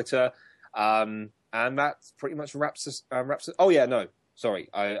or Twitter. And that pretty much wraps us. Oh, yeah, no. Sorry,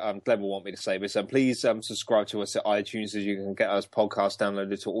 Glenn will want me to say this. Please subscribe to us at iTunes, as you can get us podcast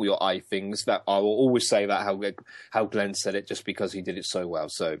downloaded to all your iThings. That I will always say that how Glenn said it, just because he did it so well.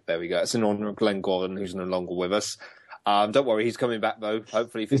 So there we go. It's in honor of Glenn Gordon, who's no longer with us. Don't worry, he's coming back though.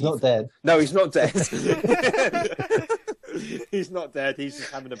 Hopefully, he's not dead. No, he's not dead. He's not dead. He's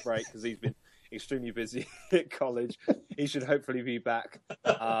just having a break because he's been extremely busy at college. He should hopefully be back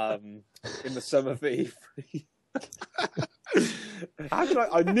in the summer for E3.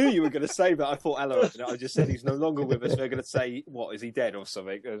 I knew you were going to say that. I thought, hello. I just said he's no longer with us. They're going to say, what, is he dead or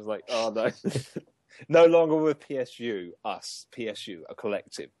something? I was like, oh no. No longer with PSU, us, PSU, a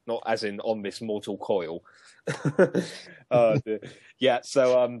collective, not as in on this mortal coil. Yeah,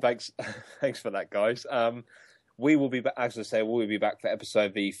 so thanks for that, guys. We will be back, as I say, we'll be back for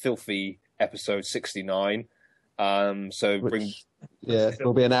the filthy episode 69. Yeah,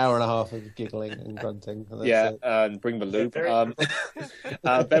 it'll be an hour and a half of giggling and grunting. Yeah, and bring the loop.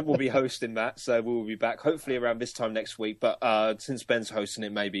 Ben will be hosting that, so we'll be back hopefully around this time next week. But since Ben's hosting,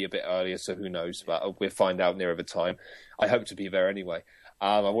 it may be a bit earlier, so who knows? But we'll find out nearer the time. I hope to be there anyway.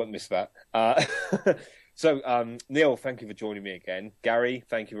 I won't miss that. So, Neil, thank you for joining me again. Gary,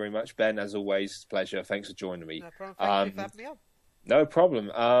 thank you very much. Ben, as always, pleasure. Thanks for joining me. No problem. Thank you for having me on. No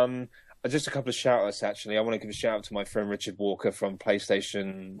problem. Just a couple of shout-outs, actually. I want to give a shout-out to my friend Richard Walker from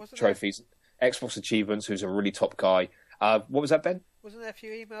PlayStation Trophies, Xbox Achievements, who's a really top guy. What was that, Ben? Wasn't there a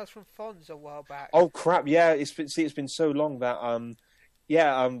few emails from Fonz a while back? Oh, crap, yeah. It's been so long that...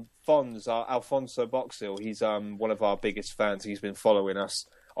 Fonz, Alfonso Boxhill, he's one of our biggest fans. He's been following us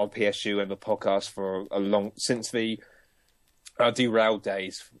on PSU and the podcast for since the Derailed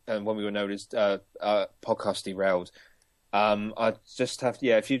days, and when we were known as Podcast Derailed. I just have,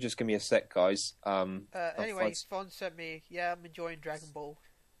 if you just give me a sec, guys. Anyway, Fonz sent me, I'm enjoying Dragon Ball.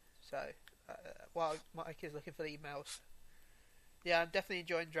 So, while Mike is looking for the emails. Yeah, I'm definitely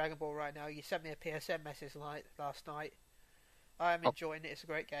enjoying Dragon Ball right now. You sent me a PSN message last night. I am enjoying it. It's a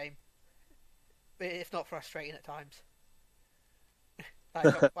great game. If not frustrating at times.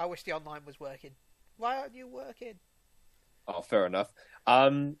 I wish the online was working. Why aren't you working? Oh, fair enough.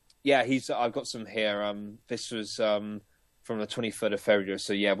 I've got some here. This was from the 23rd of February,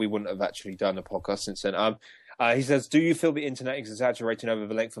 so we wouldn't have actually done a podcast since then. He says, do you feel the internet is exaggerating over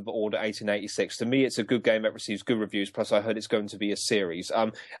the length of the Order 1886? To me, it's a good game that receives good reviews, plus I heard it's going to be a series.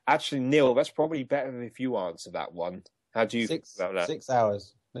 Actually, Neil, that's probably better if you answer that one. How do you think about that? 6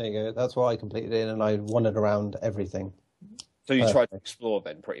 hours. There you go. That's what I completed in, and I wandered around everything. So you tried to explore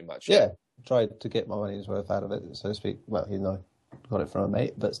then, pretty much? Yeah, tried to get my money's worth out of it, so to speak. Well, I got it from a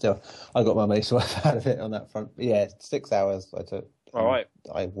mate, but still, I got my money's worth out of it on that front. But yeah, 6 hours I took. All right.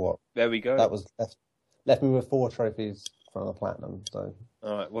 There we go. That was left me with 4 trophies from the platinum. So.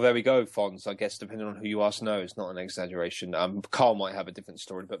 All right. Well, there we go, Fonz. I guess depending on who you ask, no, it's not an exaggeration. Carl might have a different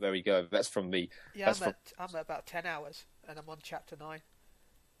story, but there we go. That's from me. Yeah, I'm at about 10 hours, and I'm on chapter 9.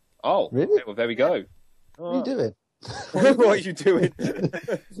 Oh, really? Okay, well, there we go. What are you doing? What are you doing?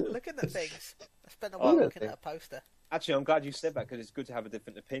 Looking at things. I spent a while looking at a poster. Actually, I'm glad you said that because it's good to have a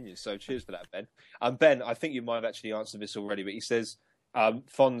different opinion. So cheers for that, Ben. Ben, I think you might have actually answered this already, but he says,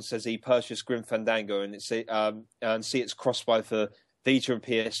 Fonz says he purchased Grim Fandango and see it's cross-buy for Vita and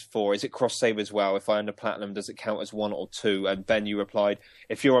PS4. Is it cross-save as well? If I own a Platinum, does it count as 1 or 2? And Ben, you replied,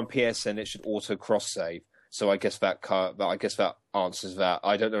 if you're on PSN, it should auto cross-save. So I guess that answers that.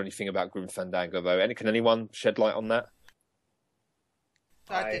 I don't know anything about Grim Fandango though. Can anyone shed light on that?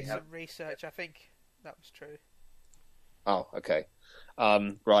 I did some research. I think that was true. Oh, okay.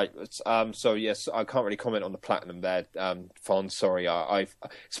 Right. So yes, I can't really comment on the Platinum there. Fonz, sorry.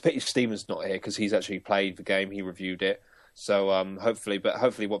 It's a pity Steven's not here because he's actually played the game. He reviewed it. So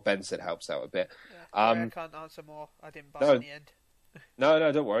hopefully what Ben said helps out a bit. Yeah, I can't answer more. I didn't buy in the end.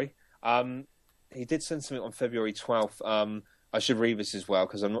 No, don't worry. He did send something on February 12th. I should read this as well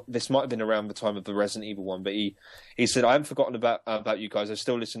because this might have been around the time of the Resident Evil one. But he said, I haven't forgotten about you guys. I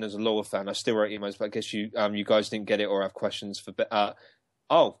still listen as a loyal fan. I still write emails, but I guess you guys didn't get it or have questions for.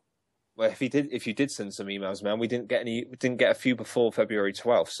 Well, if you did send some emails, man, we didn't get any. We didn't get a few before February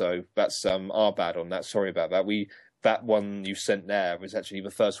 12th, so that's our bad on that. Sorry about that. That one you sent there was actually the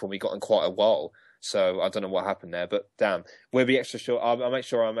first one we got in quite a while. So I don't know what happened there, but damn, we'll be extra sure. I'll make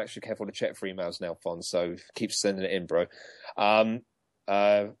sure I'm extra careful to check for emails now, Fonz. So keep sending it in, bro.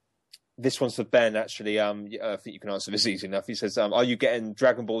 This one's for Ben, actually. I think you can answer this easy enough. He says, are you getting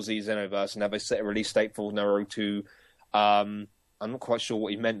Dragon Ball Z Xenoverse and have they set a release date for Naruto? I'm not quite sure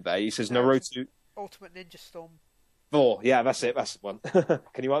what he meant there. He says Naruto Ultimate Ninja Storm 4. Yeah, that's it. That's the one.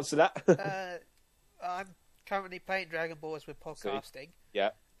 Can you answer that? I'm currently playing Dragon Balls with podcasting. Yeah.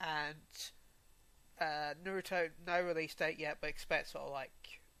 And Naruto, no release date yet, but expect sort of like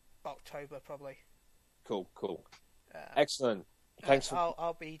October probably. Cool. Excellent. Thanks.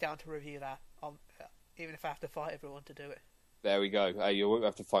 I'll be down to review that, even if I have to fight everyone to do it. There we go. Hey, you won't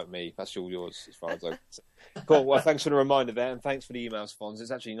have to fight me. That's all yours as far as I'm concerned. Cool. Well, thanks for the reminder there, and thanks for the emails, Fonz. It's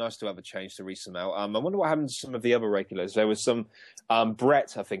actually nice to have a change to read some out. I wonder what happened to some of the other regulars. There was some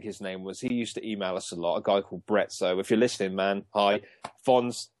Brett, I think his name was. He used to email us a lot. A guy called Brett. So if you're listening, man, hi,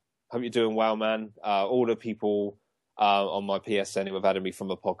 Fonz. Hope you're doing well, man. All the people on my PSN who have added me from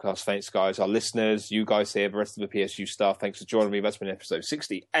the podcast, thanks, guys. Our listeners, you guys here, the rest of the PSU staff, thanks for joining me. That's been episode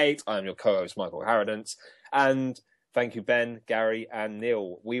 68. I am your co-host, Michael Harradence. And thank you, Ben, Gary, and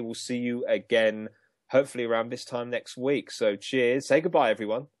Neil. We will see you again, hopefully around this time next week. So cheers. Say goodbye,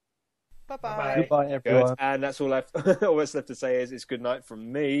 everyone. Bye-bye. Goodbye, everyone. Good. And that's all left. All that's left to say is it's good night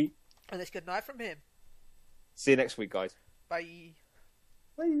from me. And it's good night from him. See you next week, guys. Bye.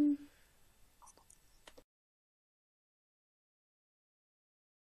 Bye.